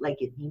 but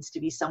like it needs to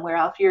be somewhere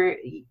off your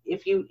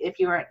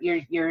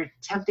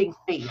tempting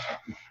fate.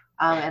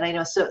 And I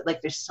know, so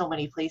like there's so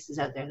many places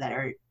out there that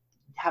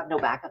have no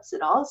backups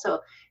at all.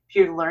 So if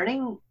you're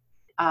learning,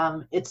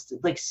 it's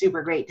like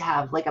super great to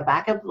have like a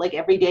backup, like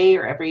every day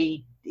or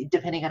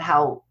depending on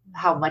how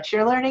much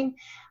you're learning,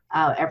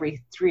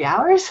 every 3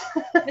 hours.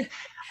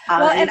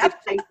 Well, and if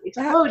it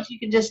explodes, you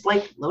can just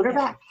like load her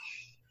back.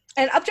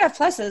 And Updraft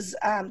Plus is,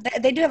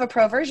 they do have a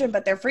pro version,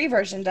 but their free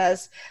version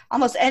does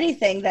almost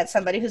anything that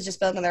somebody who's just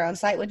building their own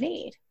site would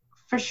need.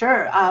 For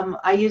sure.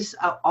 I use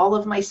all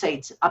of my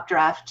sites,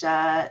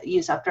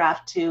 use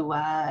Updraft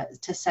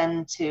to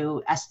send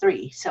to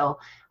S3. So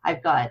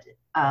I've got,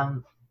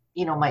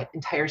 my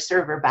entire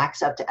server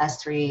backs up to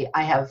S3.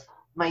 I have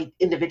my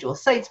individual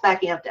sites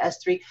backing up to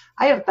S3.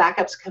 I have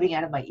backups coming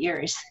out of my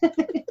ears.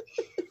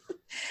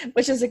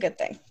 Which is a good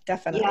thing,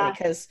 definitely,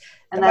 because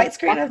the white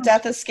screen of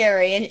death is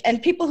scary.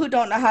 And people who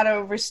don't know how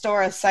to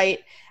restore a site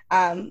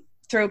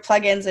through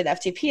plugins and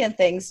FTP and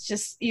things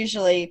just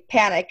usually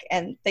panic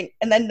and think,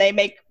 and then they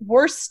make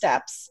worse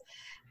steps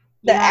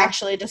that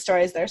actually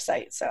destroys their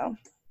site. So,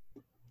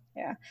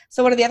 yeah.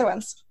 So what are the other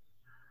ones?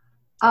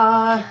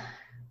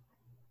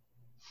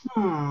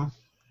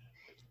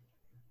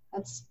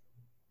 That's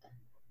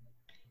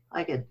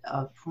like it.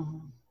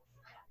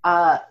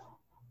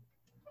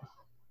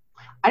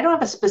 I don't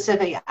have a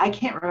specific. I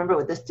can't remember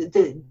what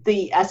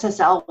the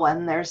SSL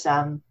one. There's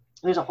a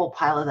whole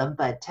pile of them,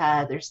 but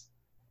there's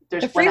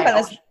the free one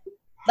is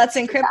Let's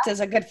Encrypt is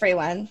a good free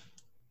one.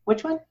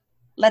 Which one?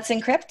 Let's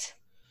Encrypt.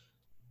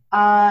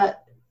 Well,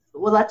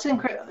 Let's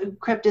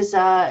Encrypt is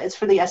it's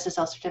for the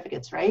SSL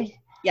certificates, right?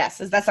 Yes,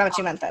 that's not what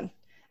you meant then.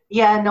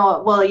 Yeah,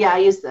 no. Well, yeah, I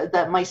use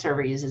that. My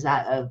server uses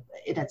that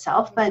in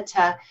itself, but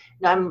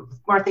I'm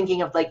more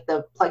thinking of like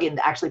the plugin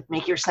to actually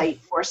make your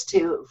site force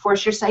your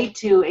site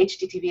to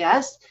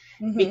HTTPS,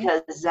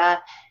 because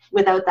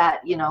without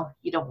that, you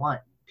don't want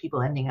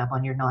people ending up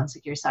on your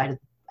non-secure side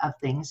of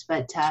things.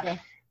 But sure.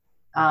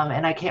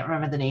 And I can't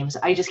remember the names.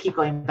 I just keep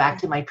going back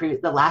to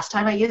the last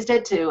time I used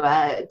it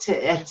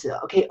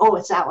okay. Oh,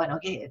 it's that one.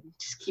 Okay, and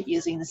just keep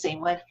using the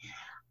same one.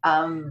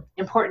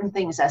 Important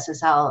things,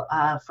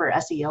 SSL for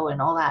SEO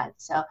and all that.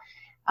 So,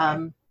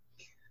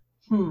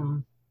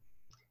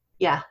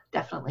 yeah,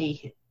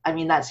 definitely. I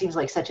mean, that seems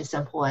like such a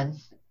simple one.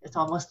 It's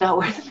almost not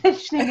worth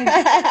mentioning.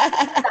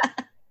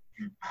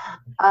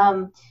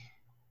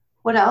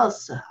 What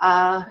else?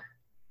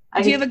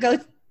 Do you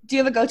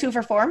have a go-to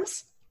for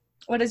forms?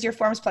 What is your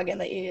forms plugin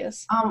that you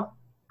use?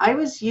 I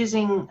was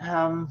using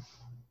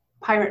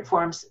Pirate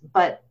Forms,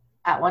 but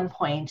at one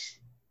point,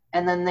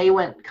 and then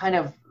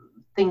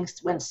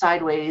things went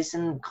sideways,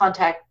 and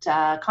contact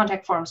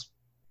forms,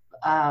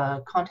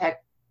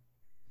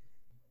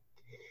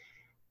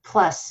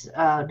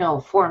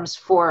 forms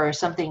for or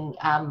something.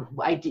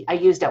 I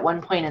used at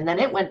one point, and then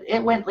it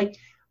went like,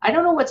 I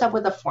don't know what's up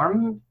with the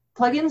form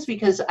plugins,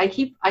 because I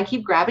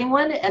keep grabbing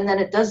one, and then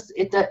it does,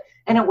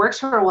 and it works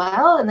for a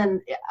while, and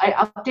then I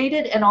update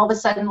it, and all of a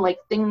sudden like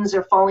things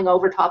are falling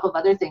over top of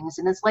other things,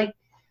 and it's like,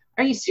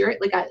 are you serious?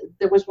 Like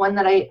there was one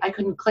that I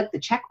couldn't click the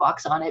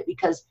checkbox on it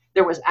because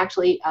there was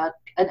actually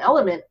an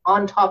element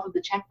on top of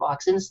the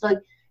checkbox. And it's like,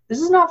 this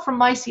is not from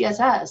my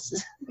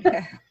CSS.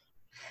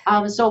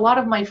 So a lot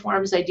of my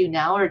forms I do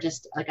now are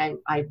just like,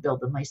 I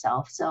build them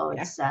myself. So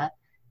it's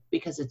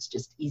because it's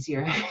just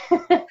easier.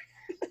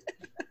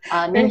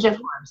 Ninja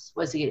Forms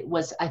was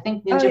I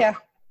think Ninja Forms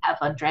have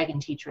on Dragon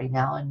Teach right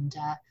now. And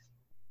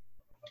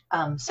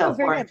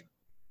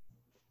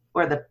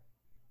or the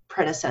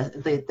predecessor,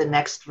 the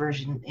next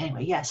version.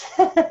 Anyway, yes.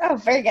 Oh,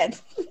 very good.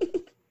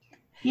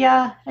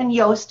 Yeah, and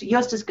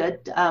Yoast is good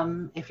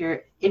if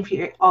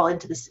you're all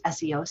into this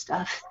SEO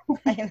stuff.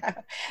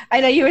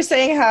 I know you were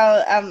saying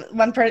how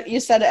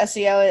you said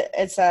SEO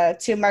it's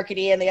too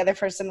markety, and the other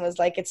person was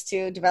like it's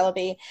too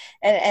developy,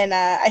 and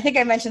I think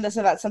I mentioned this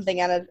about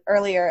something on an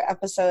earlier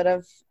episode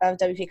of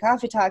WP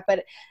Coffee Talk,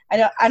 but I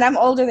know, and I'm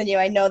older than you,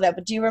 I know that,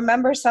 but do you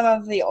remember some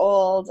of the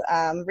old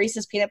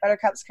Reese's Peanut Butter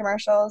Cups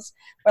commercials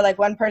where like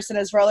one person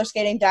is roller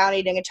skating down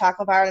eating a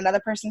chocolate bar and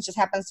another person just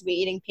happens to be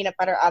eating peanut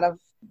butter out of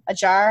a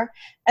jar,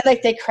 and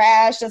like they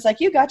crashed? It's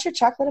like, you got your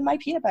chocolate in my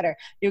peanut butter,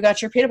 you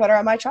got your peanut butter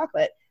on my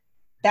chocolate.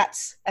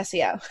 That's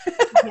SEO.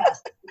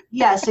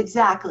 Yes,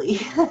 exactly.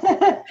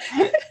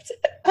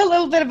 A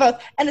little bit of both,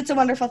 and it's a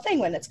wonderful thing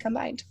when it's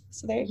combined.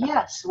 So there you go.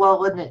 Yes, well,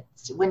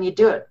 when you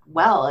do it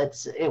well,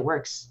 it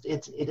works.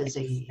 It is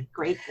a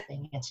great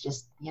thing. It's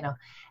just,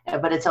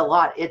 but it's a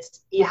lot.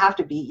 You have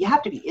to be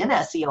in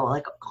SEO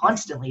like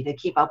constantly to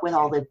keep up with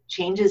all the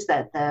changes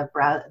that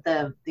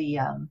the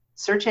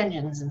search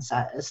engines and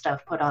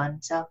stuff put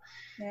on. So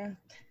yeah.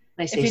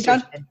 When I say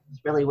search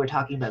engines, really we're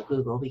talking about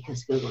Google,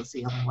 because Google is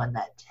the only one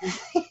that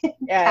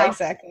yeah,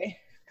 exactly.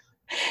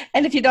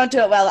 And if you don't do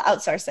it well,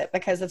 outsource it,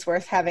 because it's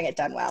worth having it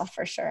done well,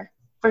 for sure.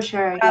 For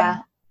sure, yeah.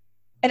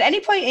 At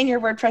any point in your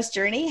WordPress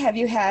journey, have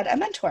you had a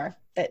mentor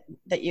that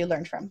you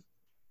learned from?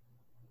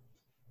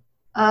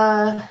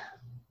 Not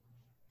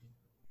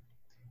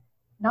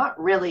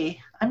really.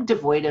 I'm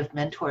devoid of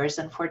mentors,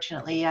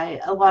 unfortunately. I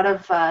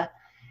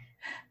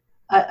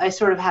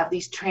sort of have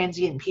these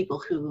transient people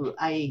who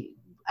I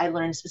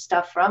learn some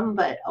stuff from,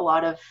 but a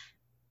lot of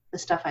the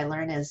stuff I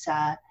learn is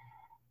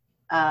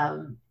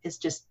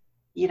just,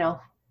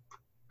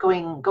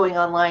 going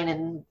online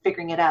and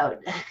figuring it out.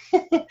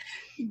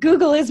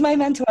 Google is my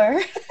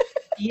mentor.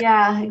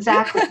 Yeah,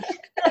 exactly.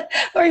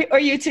 or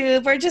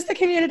YouTube, or just the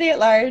community at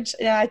large.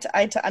 Yeah,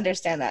 I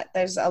understand that.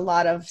 There's a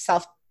lot of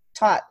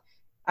self-taught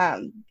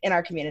in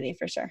our community,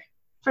 for sure.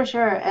 For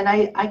sure. And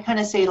I kind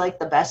of say like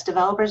the best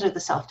developers are the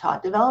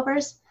self-taught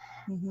developers,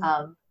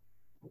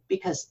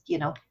 because,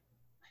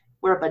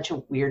 we're a bunch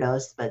of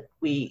weirdos, but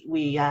we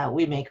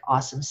make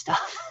awesome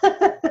stuff.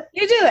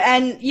 You do,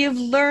 and you've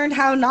learned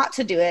how not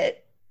to do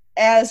it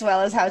as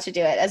well as how to do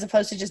it, as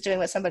opposed to just doing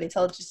what somebody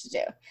told you to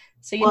do.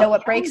 So you know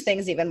what breaks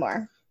things even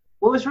more.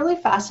 What was really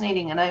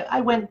fascinating, and I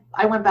went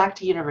back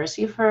to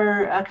university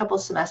for a couple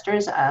of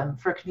semesters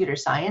for computer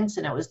science,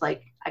 and it was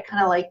like I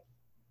kind of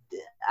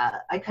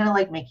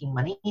like making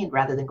money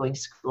rather than going to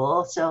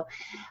school. So,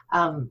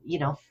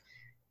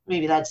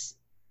 maybe that's,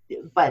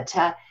 but.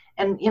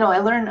 And I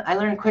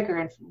learn quicker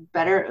and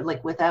better,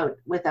 like without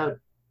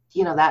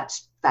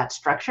that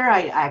structure.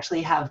 I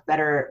actually have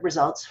better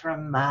results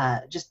from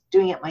just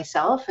doing it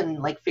myself, and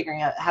like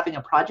having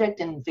a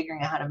project and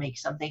figuring out how to make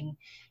something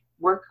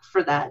work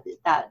for that.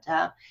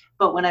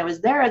 But when I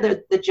was there,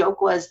 the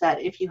joke was that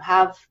if you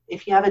have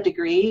a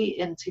degree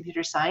in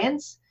computer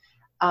science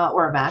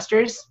or a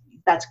master's,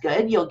 that's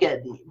good. You'll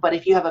get. But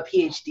if you have a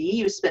PhD,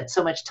 you spent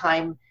so much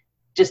time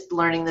just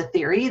learning the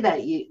theory that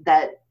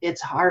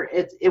it's hard.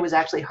 It was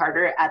actually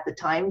harder at the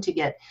time to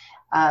get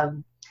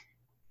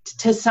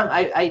to some.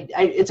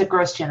 It's a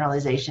gross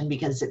generalization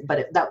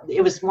but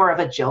it was more of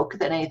a joke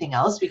than anything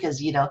else,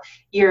 because your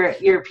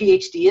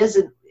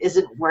PhD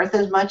isn't worth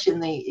as much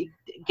in the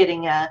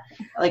getting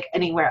like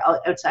anywhere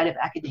outside of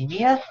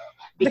academia,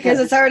 because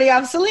it's already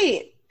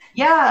obsolete.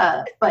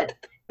 Yeah, but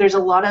there's a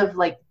lot of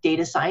like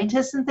data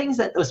scientists and things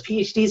that those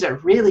PhDs are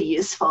really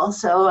useful.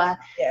 So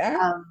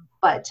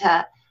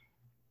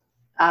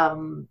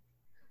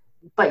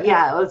but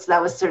yeah,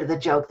 that was sort of the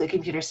joke, the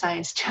computer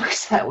science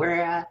jokes that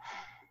were.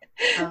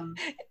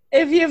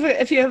 If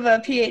you have a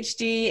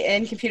PhD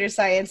in computer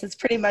science, it's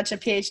pretty much a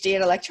PhD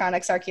in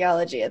electronics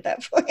archaeology at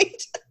that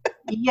point.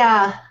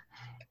 Yeah,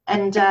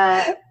 and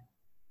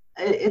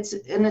it's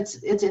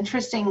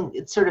interesting.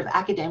 It's sort of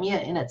academia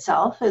in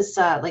itself is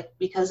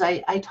because I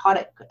taught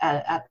it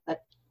at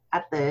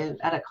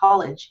a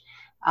college.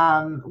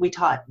 We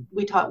taught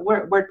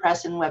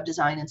WordPress and web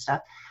design and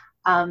stuff.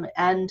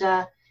 And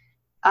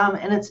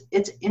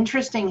it's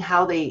interesting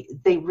how they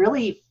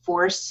really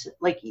force,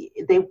 like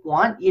they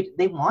want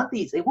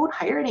these. They won't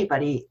hire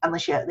anybody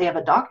unless they have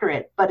a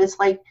doctorate. But it's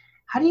like,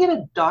 how do you get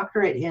a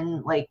doctorate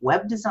in like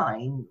web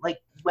design? Like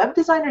web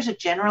designers are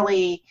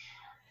generally,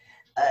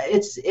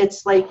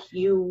 it's like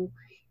you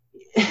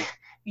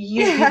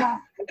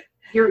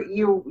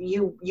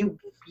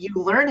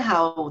learn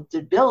how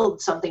to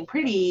build something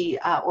pretty,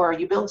 or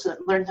you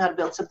learn how to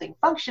build something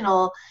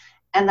functional.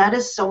 and that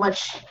is so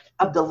much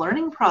of the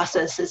learning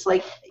process. It's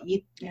like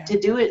to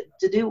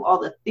do all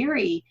the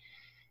theory,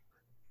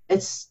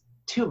 it's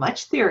too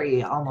much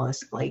theory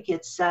almost. Like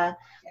it's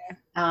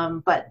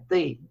but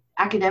the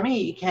academia,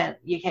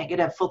 you can't get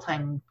a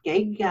full-time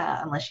gig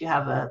unless you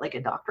have a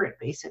doctorate,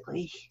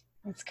 basically.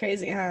 That's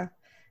crazy, huh?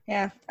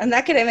 Yeah. And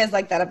academia is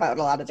like that about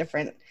a lot of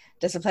different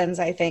disciplines,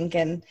 I think.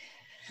 And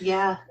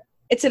yeah,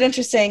 it's an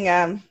interesting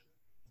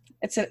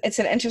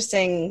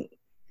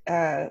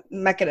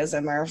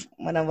mechanism, or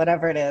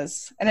whatever it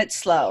is. And it's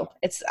slow.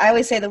 I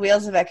always say the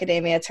wheels of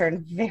academia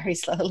turn very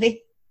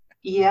slowly.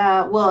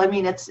 Yeah, well, I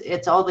mean,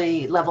 it's all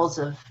the levels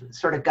of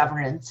sort of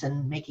governance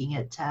and making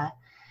it,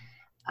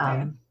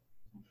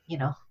 you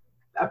know,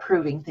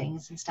 approving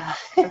things and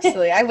stuff.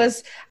 Absolutely.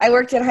 I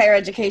worked in higher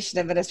education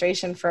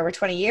administration for over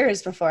 20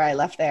 years before I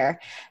left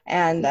there.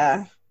 And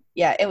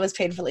yeah, it was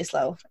painfully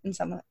slow in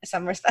some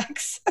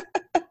respects.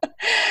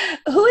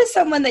 Who is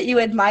someone that you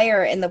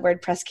admire in the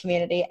WordPress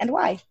community, and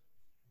why?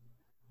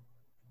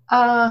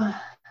 Oh,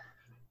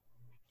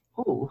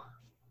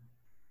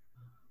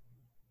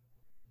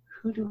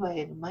 who do I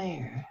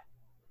admire?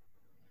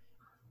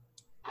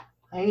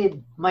 I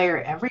admire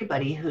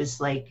everybody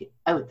who's like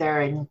out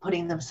there and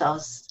putting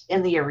themselves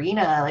in the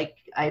arena. Like,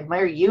 I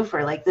admire you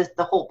for like the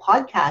whole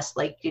podcast.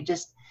 Like, you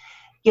just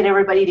get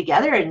everybody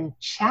together and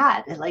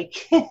chat.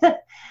 Like,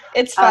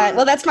 it's fun.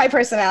 Well, that's my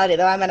personality,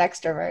 though. I'm an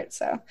extrovert,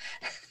 so.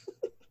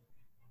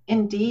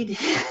 Indeed.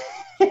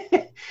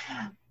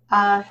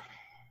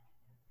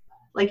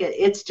 Like,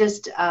 it's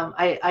just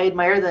I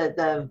admire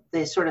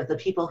the sort of the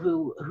people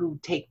who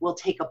will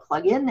take a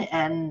plugin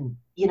and,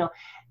 you know,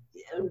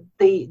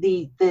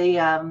 they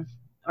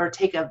or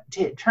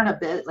turn a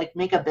bit, like,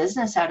 make a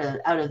business out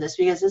of this,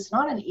 because it's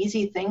not an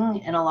easy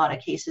thing in a lot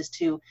of cases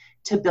to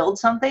build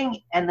something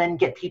and then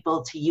get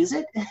people to use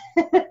it.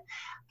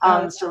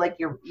 So like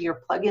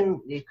your plugin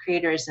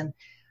creators, and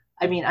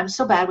I mean, I'm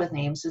so bad with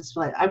names. It's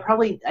like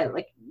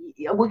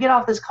we'll get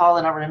off this call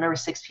and I'll remember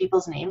 6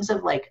 people's names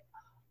of like,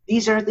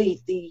 these are the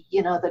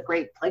you know, the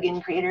great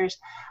plugin creators.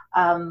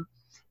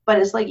 But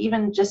it's like,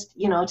 even just,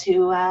 you know,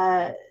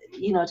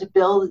 to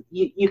build,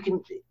 you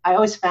can. I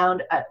always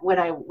found when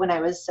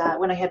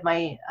I had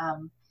my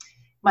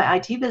my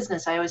IT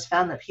business, I always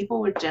found that people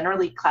were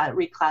generally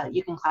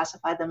you can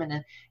classify them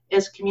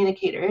as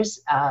communicators,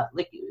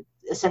 like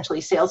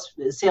essentially sales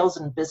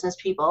and business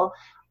people,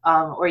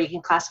 or you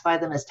can classify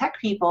them as tech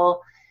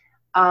people,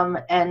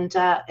 and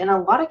in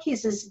a lot of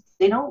cases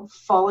they don't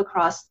fall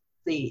across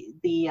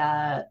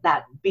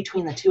that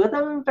between the two of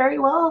them very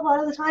well a lot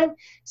of the time.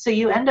 So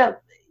you end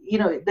up, you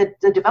know,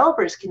 the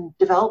developers can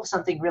develop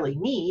something really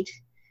neat,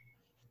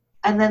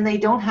 and then they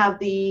don't have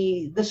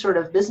the sort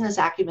of business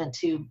acumen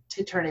to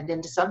turn it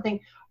into something,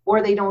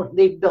 or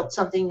they've built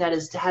something that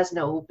has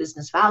no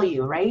business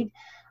value, right?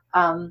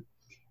 And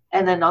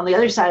then on the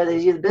other side of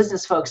the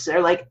business folks,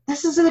 they're like,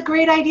 this is a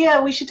great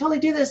idea, we should totally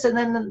do this. And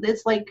then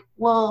it's like,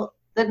 well,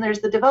 then there's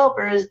the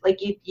developers, like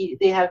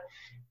they're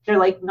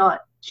like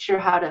not sure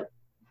how to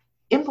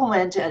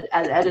implement it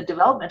at a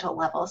developmental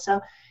level.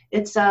 So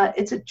it's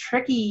a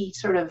tricky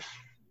sort of,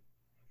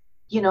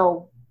 you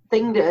know,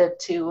 thing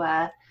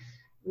to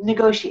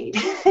negotiate.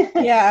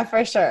 Yeah,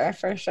 for sure.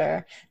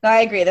 No,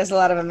 I agree. There's a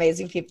lot of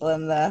amazing people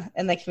in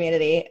the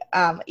community,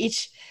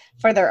 each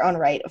for their own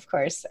right, of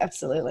course.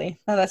 Absolutely.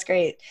 Oh, that's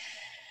great.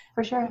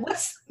 For sure.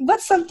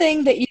 What's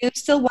something that you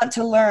still want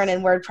to learn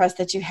in WordPress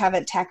that you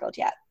haven't tackled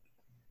yet?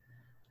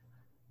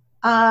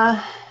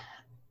 I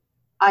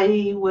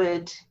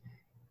would.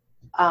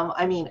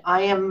 I mean,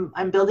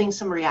 I'm building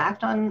some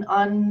React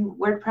on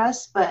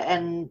WordPress,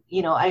 and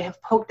you know, I have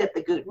poked at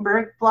the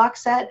Gutenberg block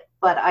set,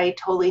 but I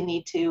totally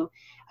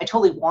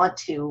want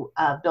to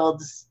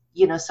build,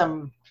 you know,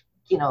 some,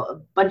 you know, a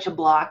bunch of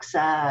blocks,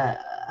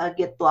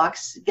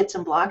 get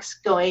some blocks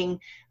going.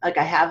 Like,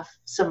 I have,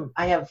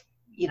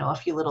 you know, a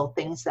few little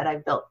things that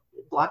I've built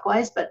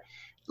blockwise, but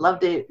love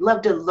to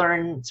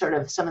learn sort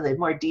of some of the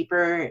more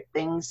deeper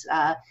things.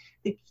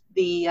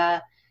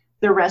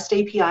 The REST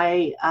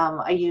API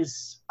I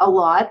use a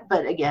lot,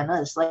 but again,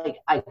 it's like,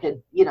 I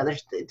could, you know,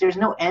 there's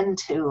no end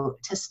to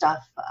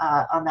stuff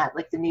on that,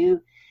 like the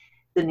new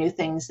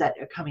things that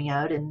are coming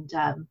out, and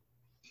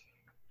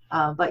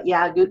but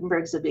yeah,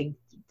 Gutenberg's the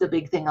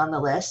big thing on the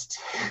list.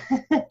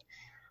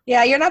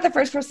 Yeah, you're not the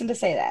first person to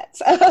say that.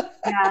 So.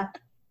 Yeah,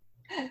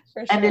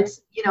 for sure. And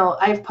it's, you know,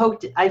 I've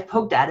poked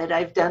at it.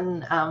 I've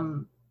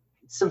done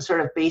some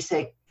sort of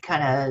basic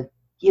kind of,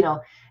 you know,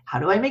 how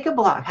do I make a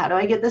block? How do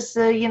I get this,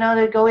 you know,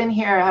 to go in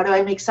here? How do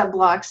I make sub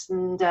blocks?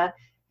 And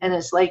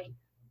it's like,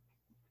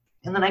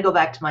 and then I go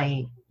back to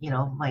my, you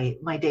know,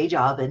 my day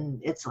job,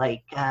 and it's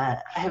like, I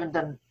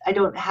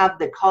don't have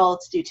the call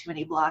to do too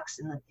many blocks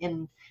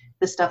in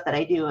the stuff that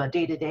I do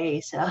day to day.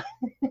 So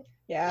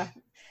yeah.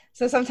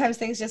 So sometimes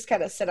things just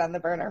kind of sit on the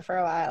burner for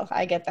a while.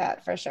 I get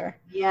that for sure.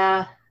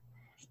 Yeah.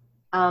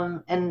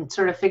 And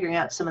sort of figuring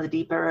out some of the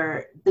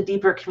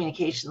deeper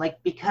communication, like,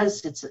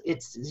 because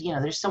it's you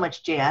know, there's so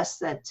much JS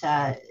that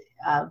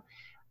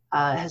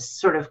has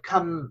sort of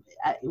come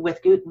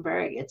with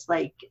Gutenberg. It's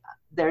like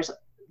there's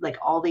like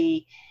all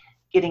the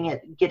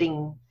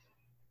getting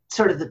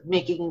sort of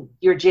making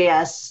your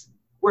JS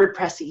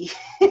WordPressy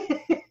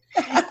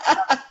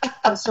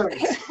of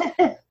sorts.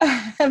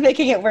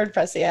 Making it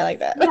WordPressy. I like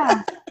that.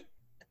 Yeah.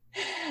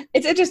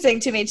 It's interesting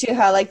to me too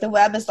how like the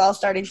web is all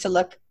starting to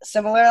look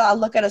similar. I'll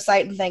look at a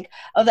site and think,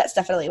 oh, that's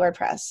definitely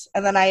WordPress.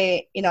 And then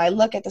I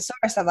look at the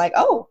source, I'm like,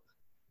 oh,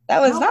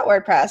 that was not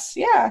WordPress.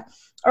 Yeah.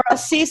 Or I'll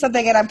see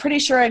something and I'm pretty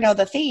sure I know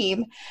the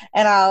theme,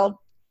 and I'll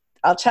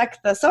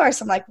check the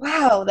source. I'm like,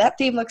 wow, that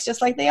theme looks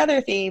just like the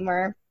other theme.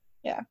 Or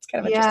it's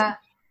kind of interesting.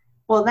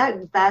 Well,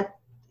 that that's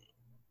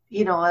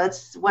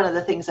one of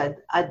the things I'd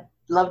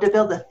love to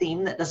build a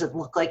theme that doesn't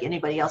look like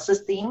anybody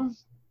else's theme,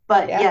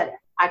 but yet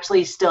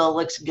actually still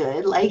looks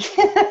good. Like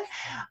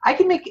I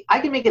can make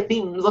a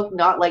theme look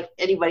not like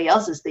anybody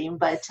else's theme,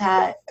 but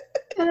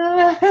but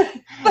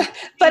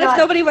if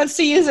nobody wants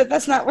to use it,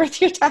 that's not worth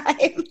your time.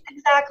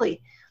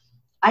 Exactly.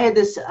 I had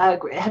this.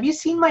 Have you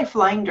seen my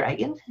flying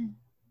dragon?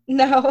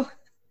 No.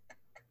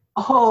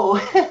 Oh,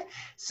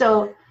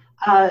 so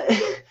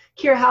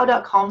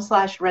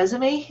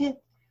kirahowe.com/resume.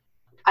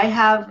 I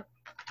have.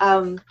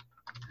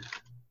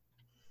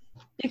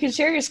 You can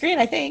share your screen,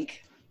 I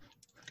think.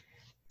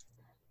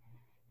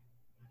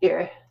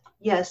 Here.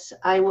 Yes,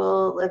 I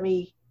will.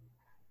 Can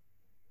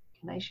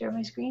I share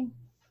my screen?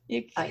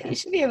 You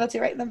should be able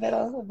to right in the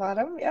middle, the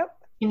bottom. Yep.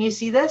 Can you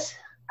see this?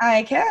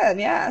 I can,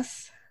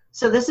 yes.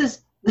 So this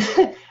is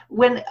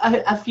when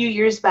a few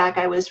years back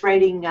I was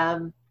writing,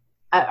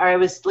 I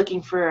was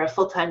looking for a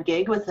full-time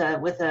gig with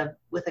a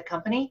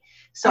company.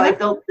 So I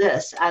built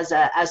this as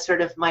sort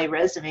of my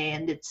resume,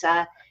 and it's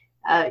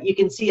you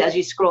can see as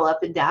you scroll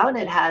up and down,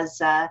 it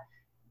has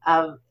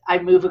I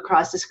move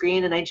across the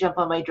screen and I jump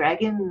on my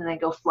dragon and I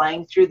go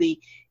flying through the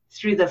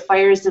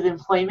fires of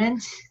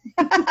employment.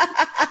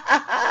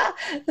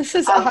 This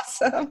is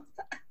awesome.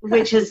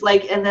 Which is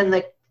like, and then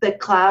the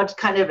cloud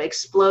kind of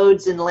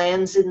explodes and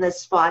lands in the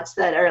spots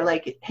that are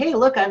like, hey,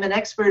 look, I'm an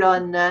expert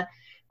on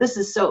this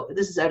is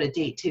out of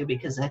date too,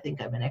 because I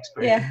think I'm an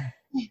expert. Yeah.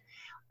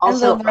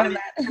 Also, I'm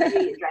a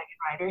dragon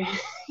rider.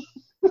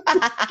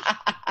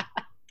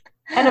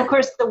 And of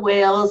course the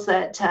whales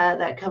that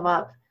come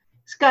up.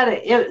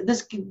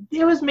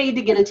 It was made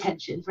to get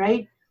attention,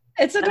 right?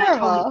 It's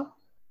adorable.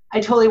 I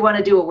totally want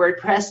to do a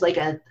WordPress, like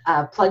a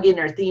plugin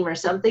or theme or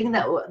something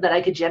that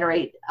I could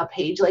generate a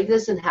page like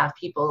this and have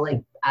people like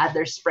add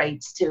their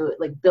sprites to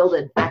like build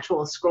an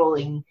actual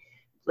scrolling,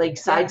 like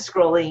side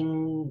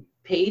scrolling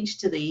page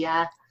to the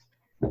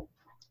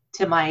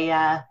to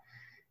my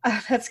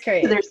that's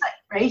great. To their site,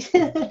 right?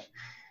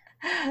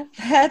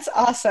 That's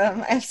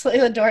awesome. I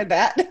absolutely adored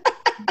that.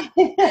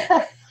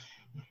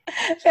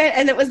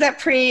 And it was that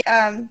pre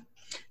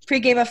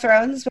Game of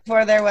Thrones,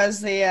 before there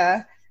was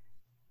the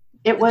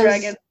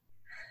dragon.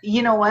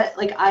 You know what?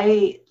 Like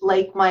I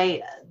like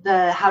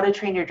the How to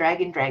Train Your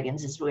Dragon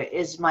dragons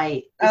is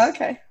my like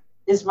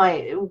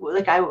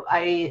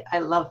I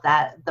love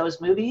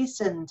those movies,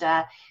 and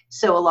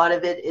so a lot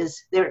of it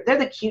is they're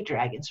the cute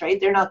dragons, right?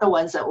 They're not the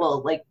ones that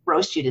will like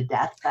roast you to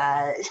death.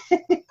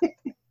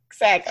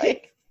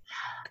 Exactly.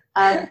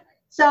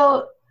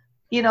 So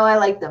I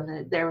like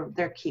them.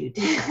 They're cute.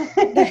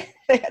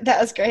 That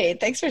was great.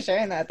 Thanks for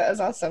sharing that. That was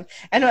awesome.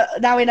 And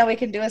now we know we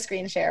can do a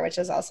screen share, which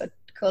is also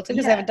cool too,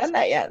 because I haven't done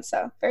that yet.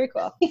 So very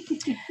cool.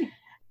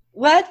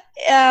 What's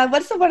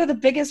one of the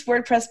biggest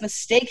WordPress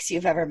mistakes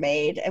you've ever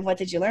made, and what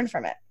did you learn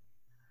from it?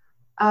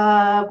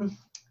 One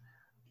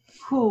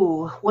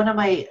of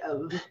my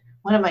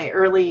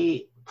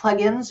early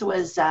plugins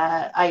was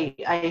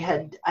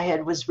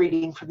I was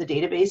reading from the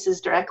databases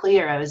directly,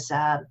 or I was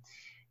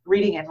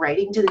reading and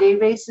writing to the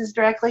databases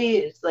directly.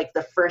 It's like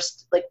the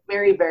first, like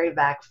very, very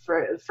back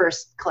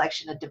first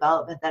collection of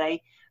development that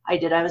I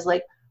did. I was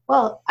like,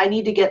 well, I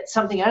need to get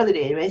something out of the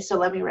database, so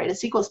let me write a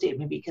SQL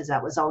statement, because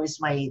that was always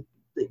I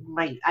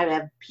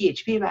have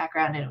PHP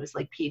background, and it was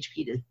like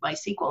PHP to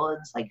MySQL,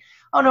 and it's like,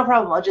 oh, no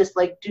problem. I'll just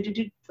like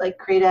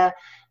create a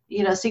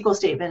SQL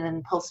statement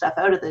and pull stuff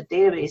out of the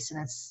database.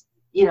 And it's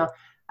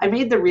I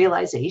made the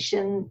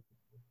realization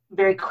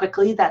very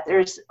quickly that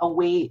there's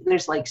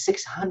like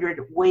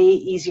 600 way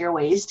easier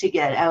ways to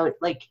get out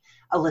like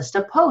a list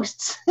of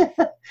posts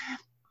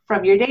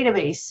from your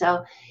database.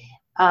 So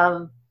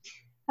that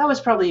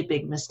was probably a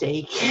big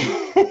mistake.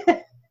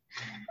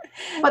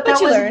 But that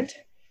was learned.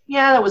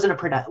 Yeah, that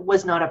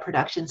was not a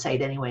production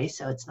site anyway,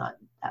 so it's not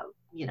that,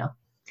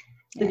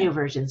 the new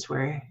versions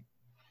were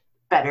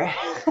better.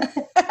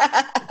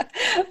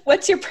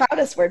 What's your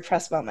proudest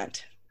WordPress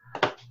moment?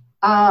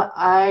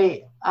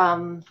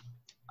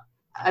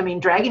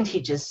 Dragon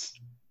Teach,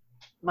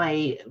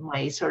 my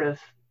sort of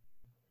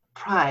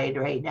pride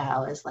right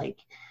now is like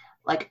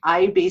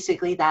I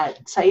basically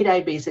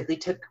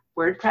took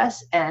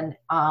WordPress and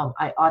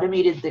I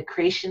automated the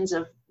creations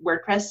of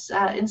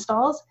WordPress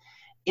installs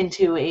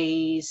into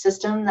a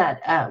system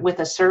that with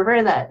a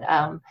server that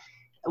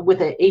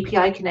with an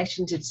API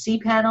connection to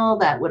cPanel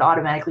that would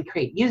automatically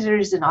create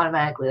users, and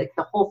automatically, like,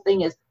 the whole thing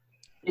is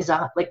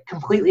like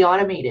completely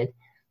automated.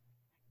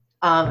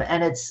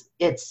 And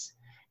it's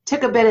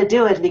took a bit of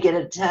doing to get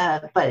it,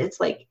 but it's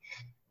like,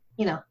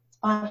 it's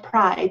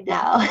Pride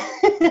now.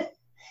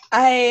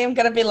 I am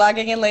going to be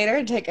logging in later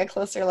and take a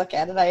closer look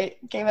at it. I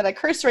gave it a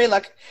cursory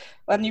look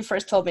when you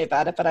first told me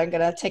about it, but I'm going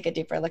to take a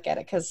deeper look at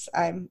it because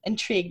I'm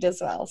intrigued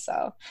as well.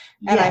 So,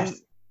 and Yes. I'm,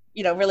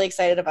 really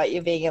excited about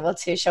you being able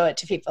to show it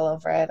to people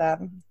over at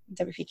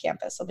WP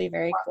Campus. It'll be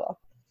very cool.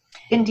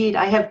 Indeed,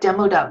 I have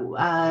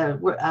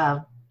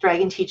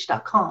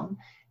demo.dragonteach.com,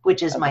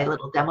 which is my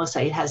little demo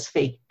site. It has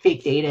fake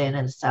data in it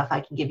and stuff. I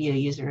can give you a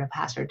user and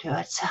password to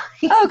it. So.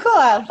 Oh,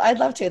 cool. I'd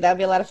love to. That'd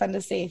be a lot of fun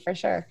to see for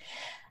sure.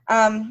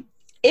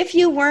 If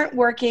you weren't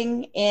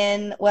working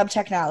in web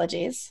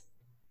technologies,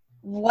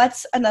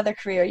 what's another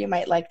career you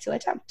might like to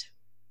attempt?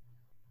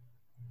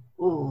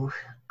 Ooh,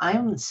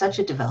 I'm such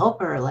a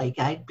developer. Like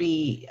I'd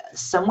be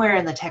somewhere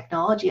in the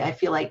technology. I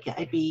feel like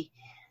I'd be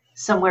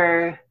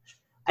somewhere.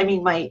 I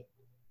mean, I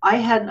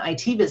had an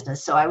IT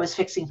business, so I was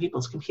fixing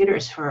people's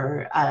computers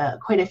for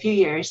quite a few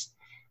years.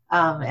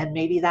 And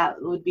maybe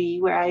that would be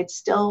where I'd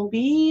still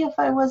be if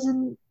I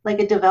wasn't like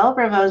a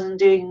developer, if I wasn't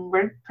doing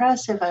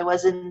WordPress, if I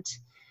wasn't,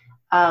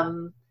 I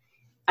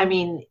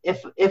mean,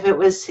 if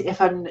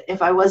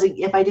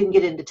I didn't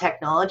get into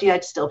technology,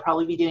 I'd still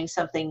probably be doing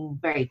something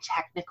very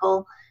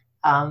technical.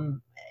 And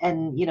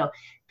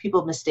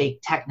people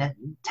mistake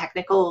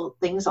technical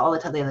things all the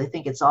time. They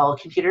think it's all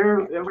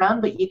computer around,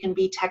 but you can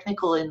be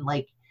technical in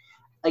like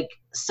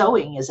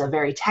sewing is a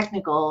very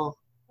technical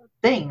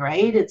thing,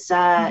 right? It's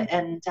I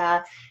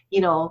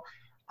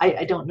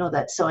don't know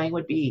that sewing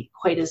would be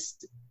quite as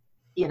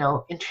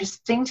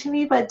interesting to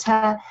me, but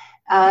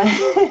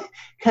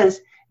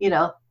because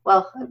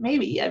well,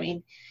 maybe. I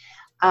mean,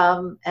 I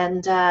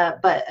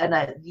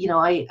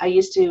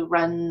used to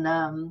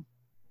run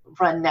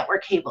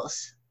network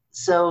cables.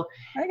 So,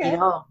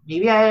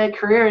 maybe I had a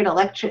career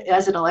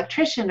as an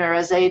electrician or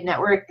as a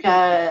network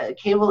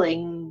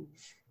cabling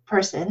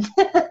person.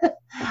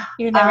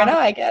 You never know,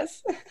 I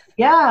guess.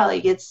 Yeah,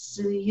 like it's,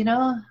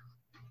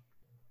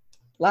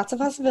 Lots of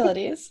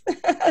possibilities.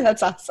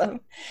 That's awesome.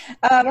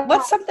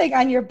 What's something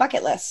on your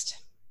bucket list?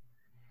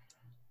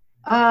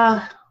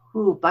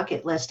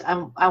 Bucket list.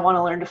 I want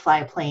to learn to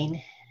fly a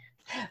plane.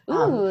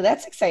 Ooh,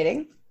 that's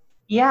exciting.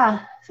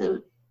 Yeah,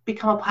 so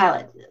become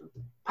a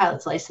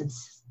pilot's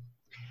license,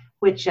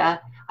 which I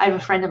have a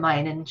friend of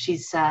mine, and she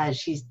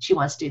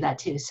wants to do that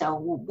too.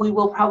 So we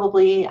will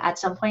probably at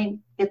some point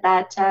get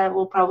that.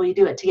 We'll probably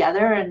do it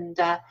together, and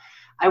I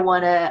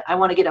want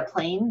to get a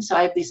plane. So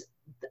I have these.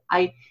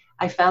 I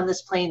found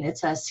this plane.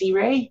 It's a Sea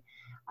Ray.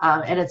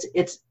 And it's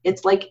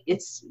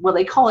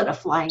they call it a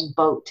flying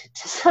boat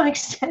to some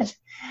extent,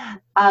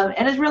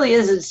 and it really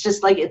is. It's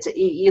just like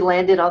you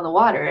land it on the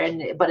water,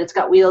 but it's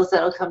got wheels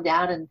that'll come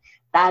down, and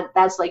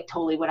that's like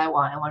totally what I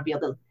want. I want to be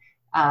able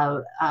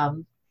to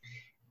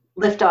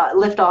lift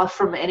off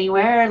from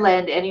anywhere,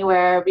 land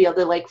anywhere, be able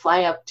to like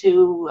fly up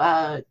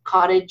to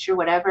Cottage or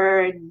whatever,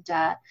 and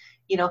I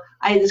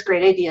had this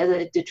great idea,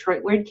 the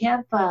Detroit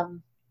WordCamp. I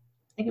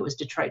think it was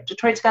Detroit.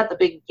 Detroit's got the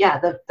big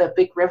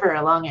river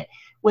along it.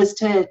 Was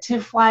to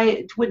fly.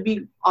 It would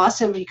be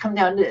awesome. You come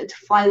down to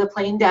fly the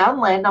plane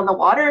down, land on the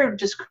water,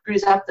 just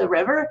cruise up the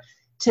river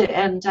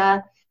and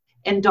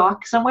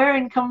dock somewhere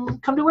and come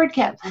to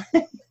WordCamp.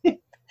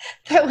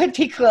 That would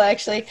be cool,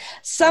 actually.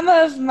 Some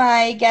of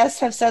my guests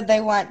have said they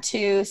want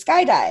to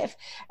skydive,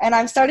 and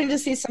I'm starting to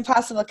see some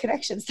possible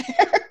connections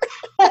there.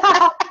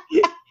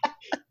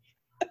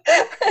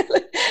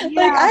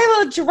 Like, I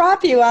will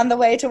drop you on the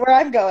way to where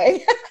I'm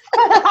going.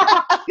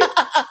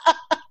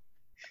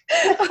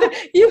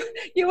 You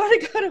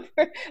want to go to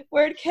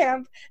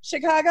WordCamp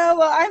Chicago?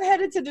 Well, I'm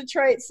headed to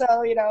Detroit, so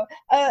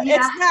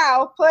it's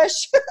now.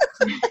 Push.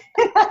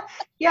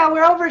 Yeah,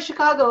 we're over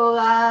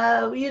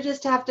Chicago. You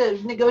just have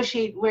to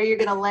negotiate where you're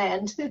going to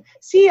land.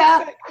 See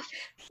ya.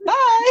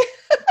 Bye.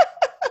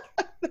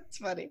 That's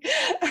funny.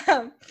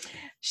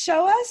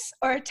 Show us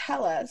or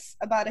tell us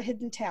about a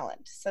hidden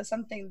talent. So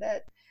something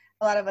that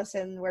a lot of us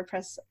in the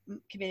WordPress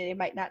community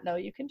might not know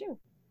you can do.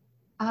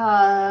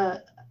 I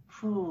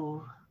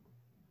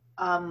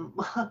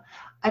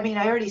mean,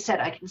 I already said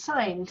I can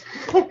sign.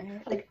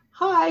 Like,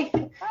 hi,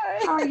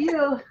 how are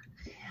you?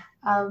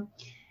 I'm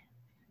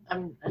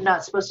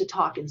not supposed to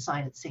talk and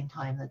sign at the same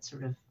time. That's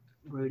sort of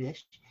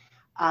rude-ish.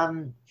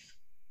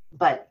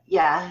 But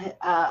yeah,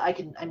 I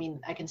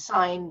can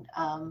sign.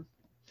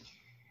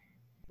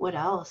 What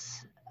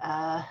else?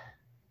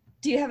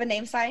 Do you have a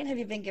name sign? Have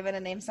you been given a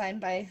name sign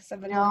by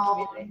somebody in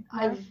the community?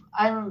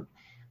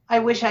 I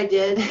wish I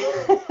did.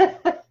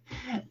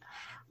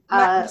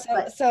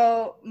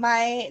 So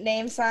my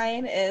name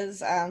sign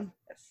is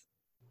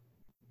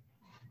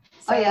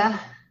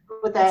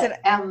with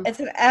that M. It's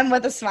an M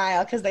with a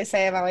smile because they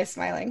say I'm always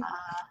smiling.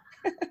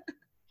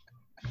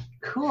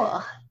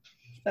 Cool.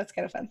 That's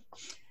kind of fun.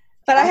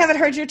 But I haven't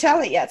heard your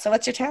talent yet. So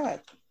what's your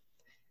talent?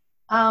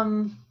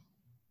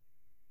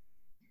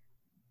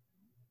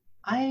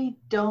 I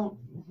don't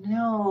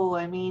know.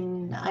 I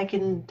mean,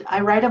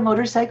 I ride a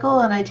motorcycle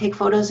and I take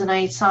photos and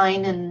I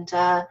sign and.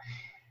 That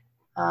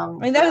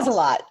is a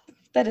lot.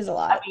 That is a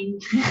lot. I mean,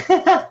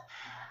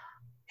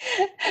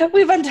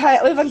 we've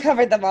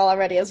uncovered them all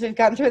already as we've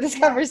gone through this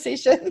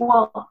conversation.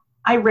 Well,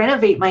 I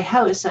renovate my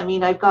house. I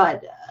mean, I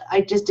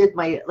just did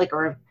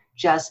or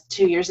just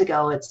 2 years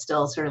ago, it's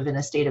still sort of in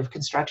a state of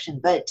construction,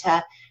 but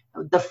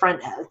the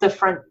front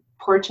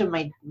porch of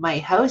my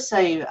house,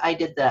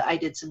 I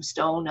did some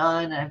stone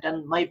on, and I've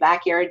done my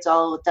backyard's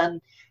all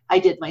done. I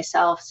did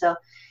myself. So,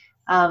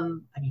 I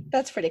mean,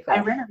 That's pretty I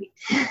cool. renovate.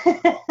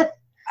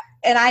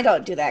 And I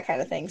don't do that kind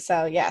of thing.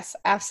 So yes,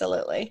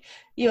 absolutely.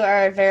 You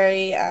are a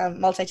very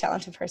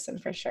multi-talented person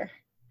for sure.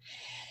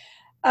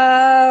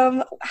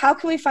 How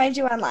can we find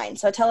you online?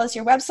 So tell us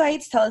your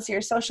websites, tell us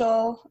your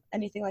social,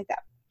 anything like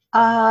that.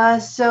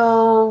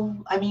 So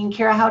I mean,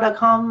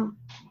 kirahowe.com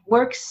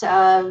works.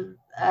 XOWE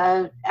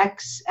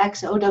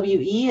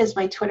is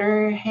my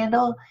Twitter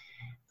handle.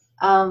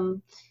 How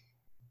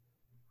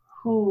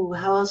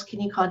else can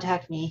you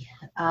contact me?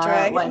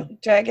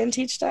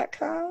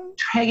 Dragonteach.com.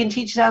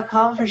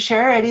 Dragonteach.com for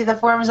sure. Any of the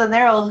forums on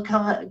there will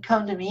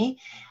come to me.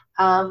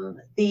 Now,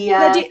 do you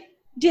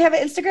have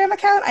an Instagram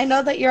account? I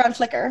know that you're on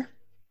Flickr.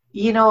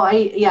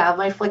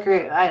 My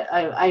Flickr,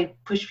 I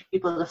push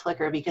people to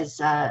Flickr because,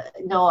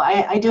 no,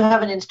 I do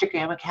have an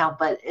Instagram account,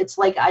 but it's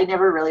like I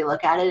never really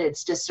look at it.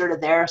 It's just sort of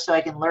there so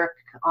I can lurk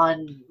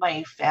on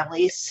my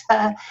family's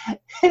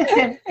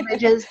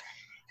images.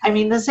 I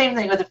mean, the same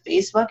thing with the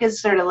Facebook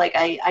is sort of like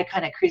I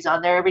kind of cruise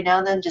on there every now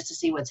and then just to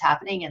see what's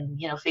happening. And,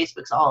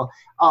 Facebook's all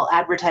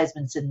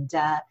advertisements and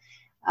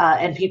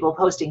people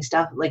posting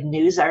stuff like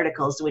news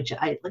articles, which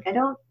I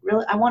don't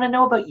really, I want to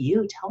know about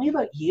you. Tell me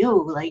about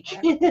you.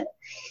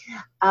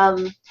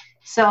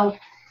 So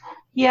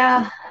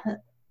yeah,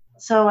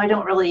 so I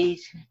don't really,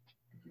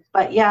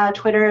 but yeah,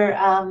 Twitter.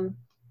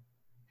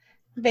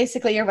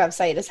 Basically your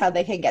website is how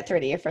they can get through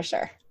to you for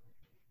sure.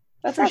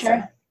 That's for awesome.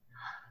 Sure.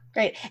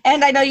 Great.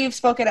 And I know you've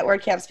spoken at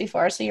WordCamps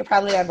before, so you're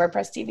probably on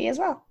WordPress TV as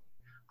well.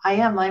 I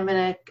am. I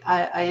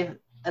have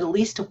at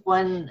least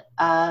one,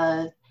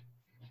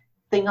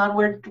 thing on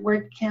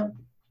WordCamp,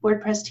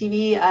 WordPress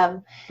TV.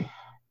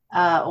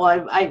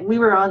 We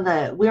were on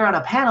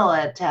a panel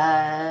at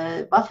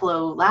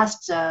Buffalo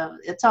last.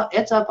 It's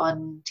up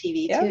on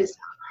TV too.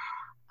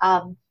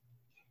 So,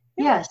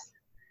 yes,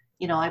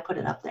 I put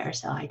it up there,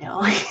 so I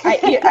know.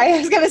 I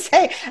was gonna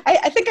say,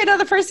 I think I know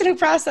the person who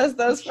processed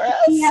those for us.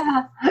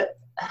 Yeah.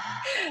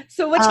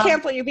 So which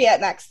camp will you be at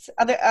next?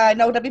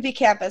 No WP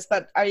Campus,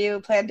 but are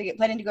you planning to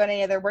go to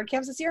any other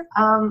WordCamps this year?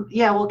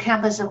 Yeah, well,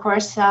 campus, of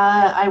course.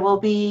 I will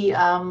be.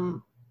 I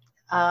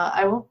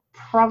will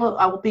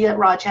be at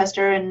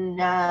Rochester in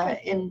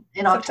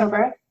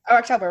October. Oh,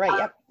 October, right?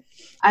 Yep.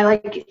 I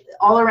like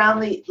all around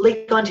the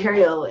Lake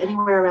Ontario,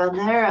 anywhere around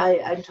there.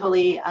 I'm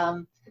totally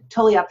up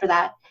for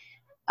that.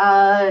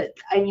 I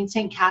mean,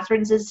 St.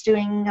 Catharines is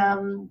doing a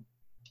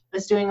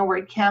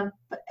WordCamp,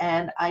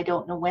 and I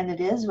don't know when it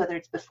is, whether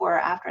it's before or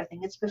after. I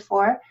think it's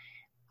before.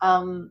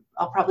 I'll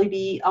probably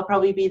be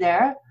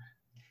there.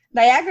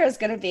 Niagara is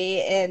going to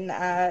be in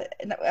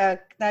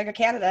Niagara,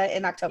 Canada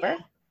in October.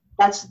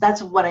 Yeah.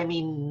 That's what I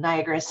mean.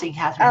 Niagara, St.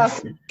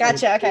 Catharines. Oh,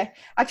 gotcha. Okay,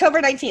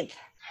 October 19th.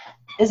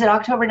 Is it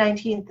October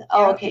 19th? Yeah.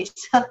 Oh, okay.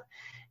 So,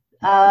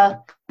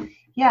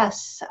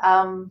 yes.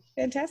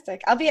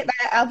 Fantastic. I'll be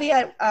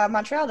at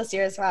Montreal this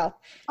year as well.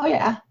 Oh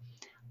yeah.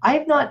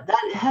 I've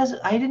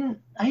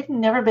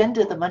never been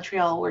to the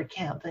Montreal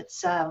WordCamp.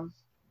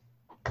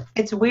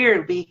 It's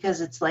weird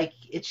because it's like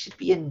it should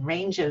be in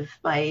range of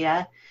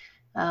my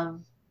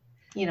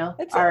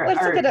it's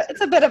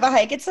a bit of a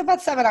hike. It's about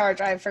 7-hour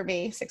drive for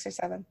me, 6 or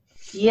 7.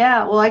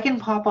 Yeah, well, I can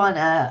pop on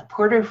a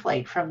Porter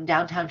flight from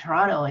downtown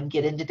Toronto and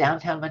get into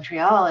downtown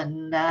Montreal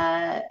and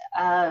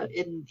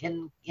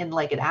in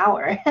like an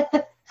hour.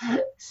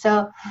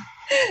 So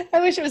I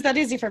wish it was that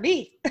easy for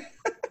me.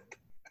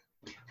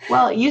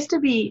 Well, there used to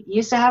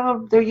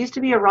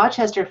be a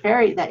Rochester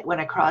ferry that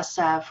went across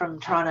from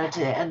Toronto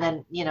to, and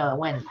then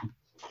when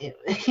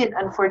it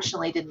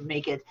unfortunately didn't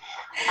make it.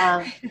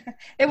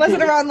 It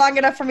wasn't around long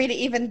enough for me to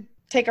even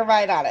take a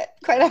ride on it,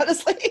 quite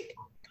honestly.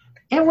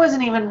 It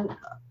wasn't even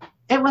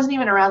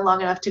around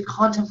long enough to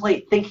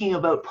contemplate thinking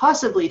about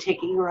possibly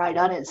taking a ride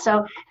on it.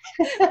 So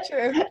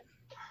true.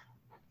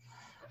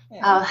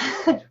 Yeah.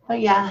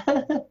 But yeah.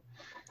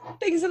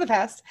 Things of the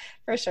past,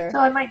 for sure. So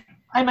I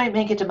might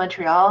make it to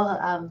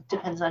Montreal.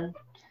 Depends on,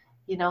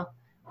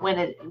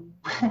 when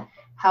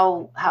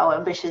how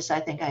ambitious I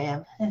think I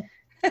am.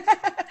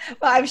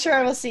 Well, I'm sure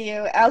I will see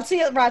you. I'll see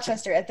you at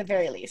Rochester at the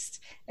very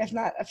least, if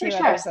not a few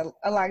others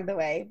along the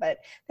way. But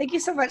thank you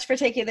so much for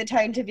taking the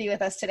time to be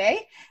with us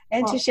today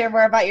and to share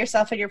more about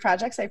yourself and your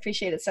projects. I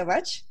appreciate it so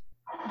much.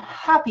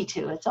 Happy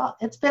to.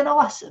 It's been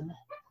awesome.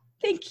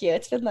 Thank you.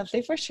 It's been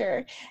lovely for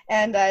sure.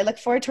 And I look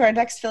forward to our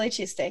next Philly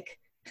cheesesteak.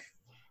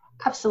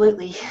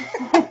 Absolutely.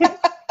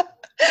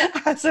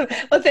 Awesome.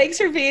 Well, thanks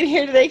for being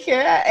here today,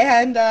 Kira,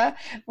 and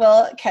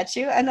we'll catch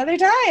you another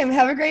time.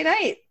 Have a great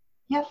night.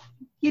 Yep.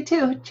 You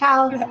too.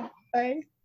 Ciao. Bye.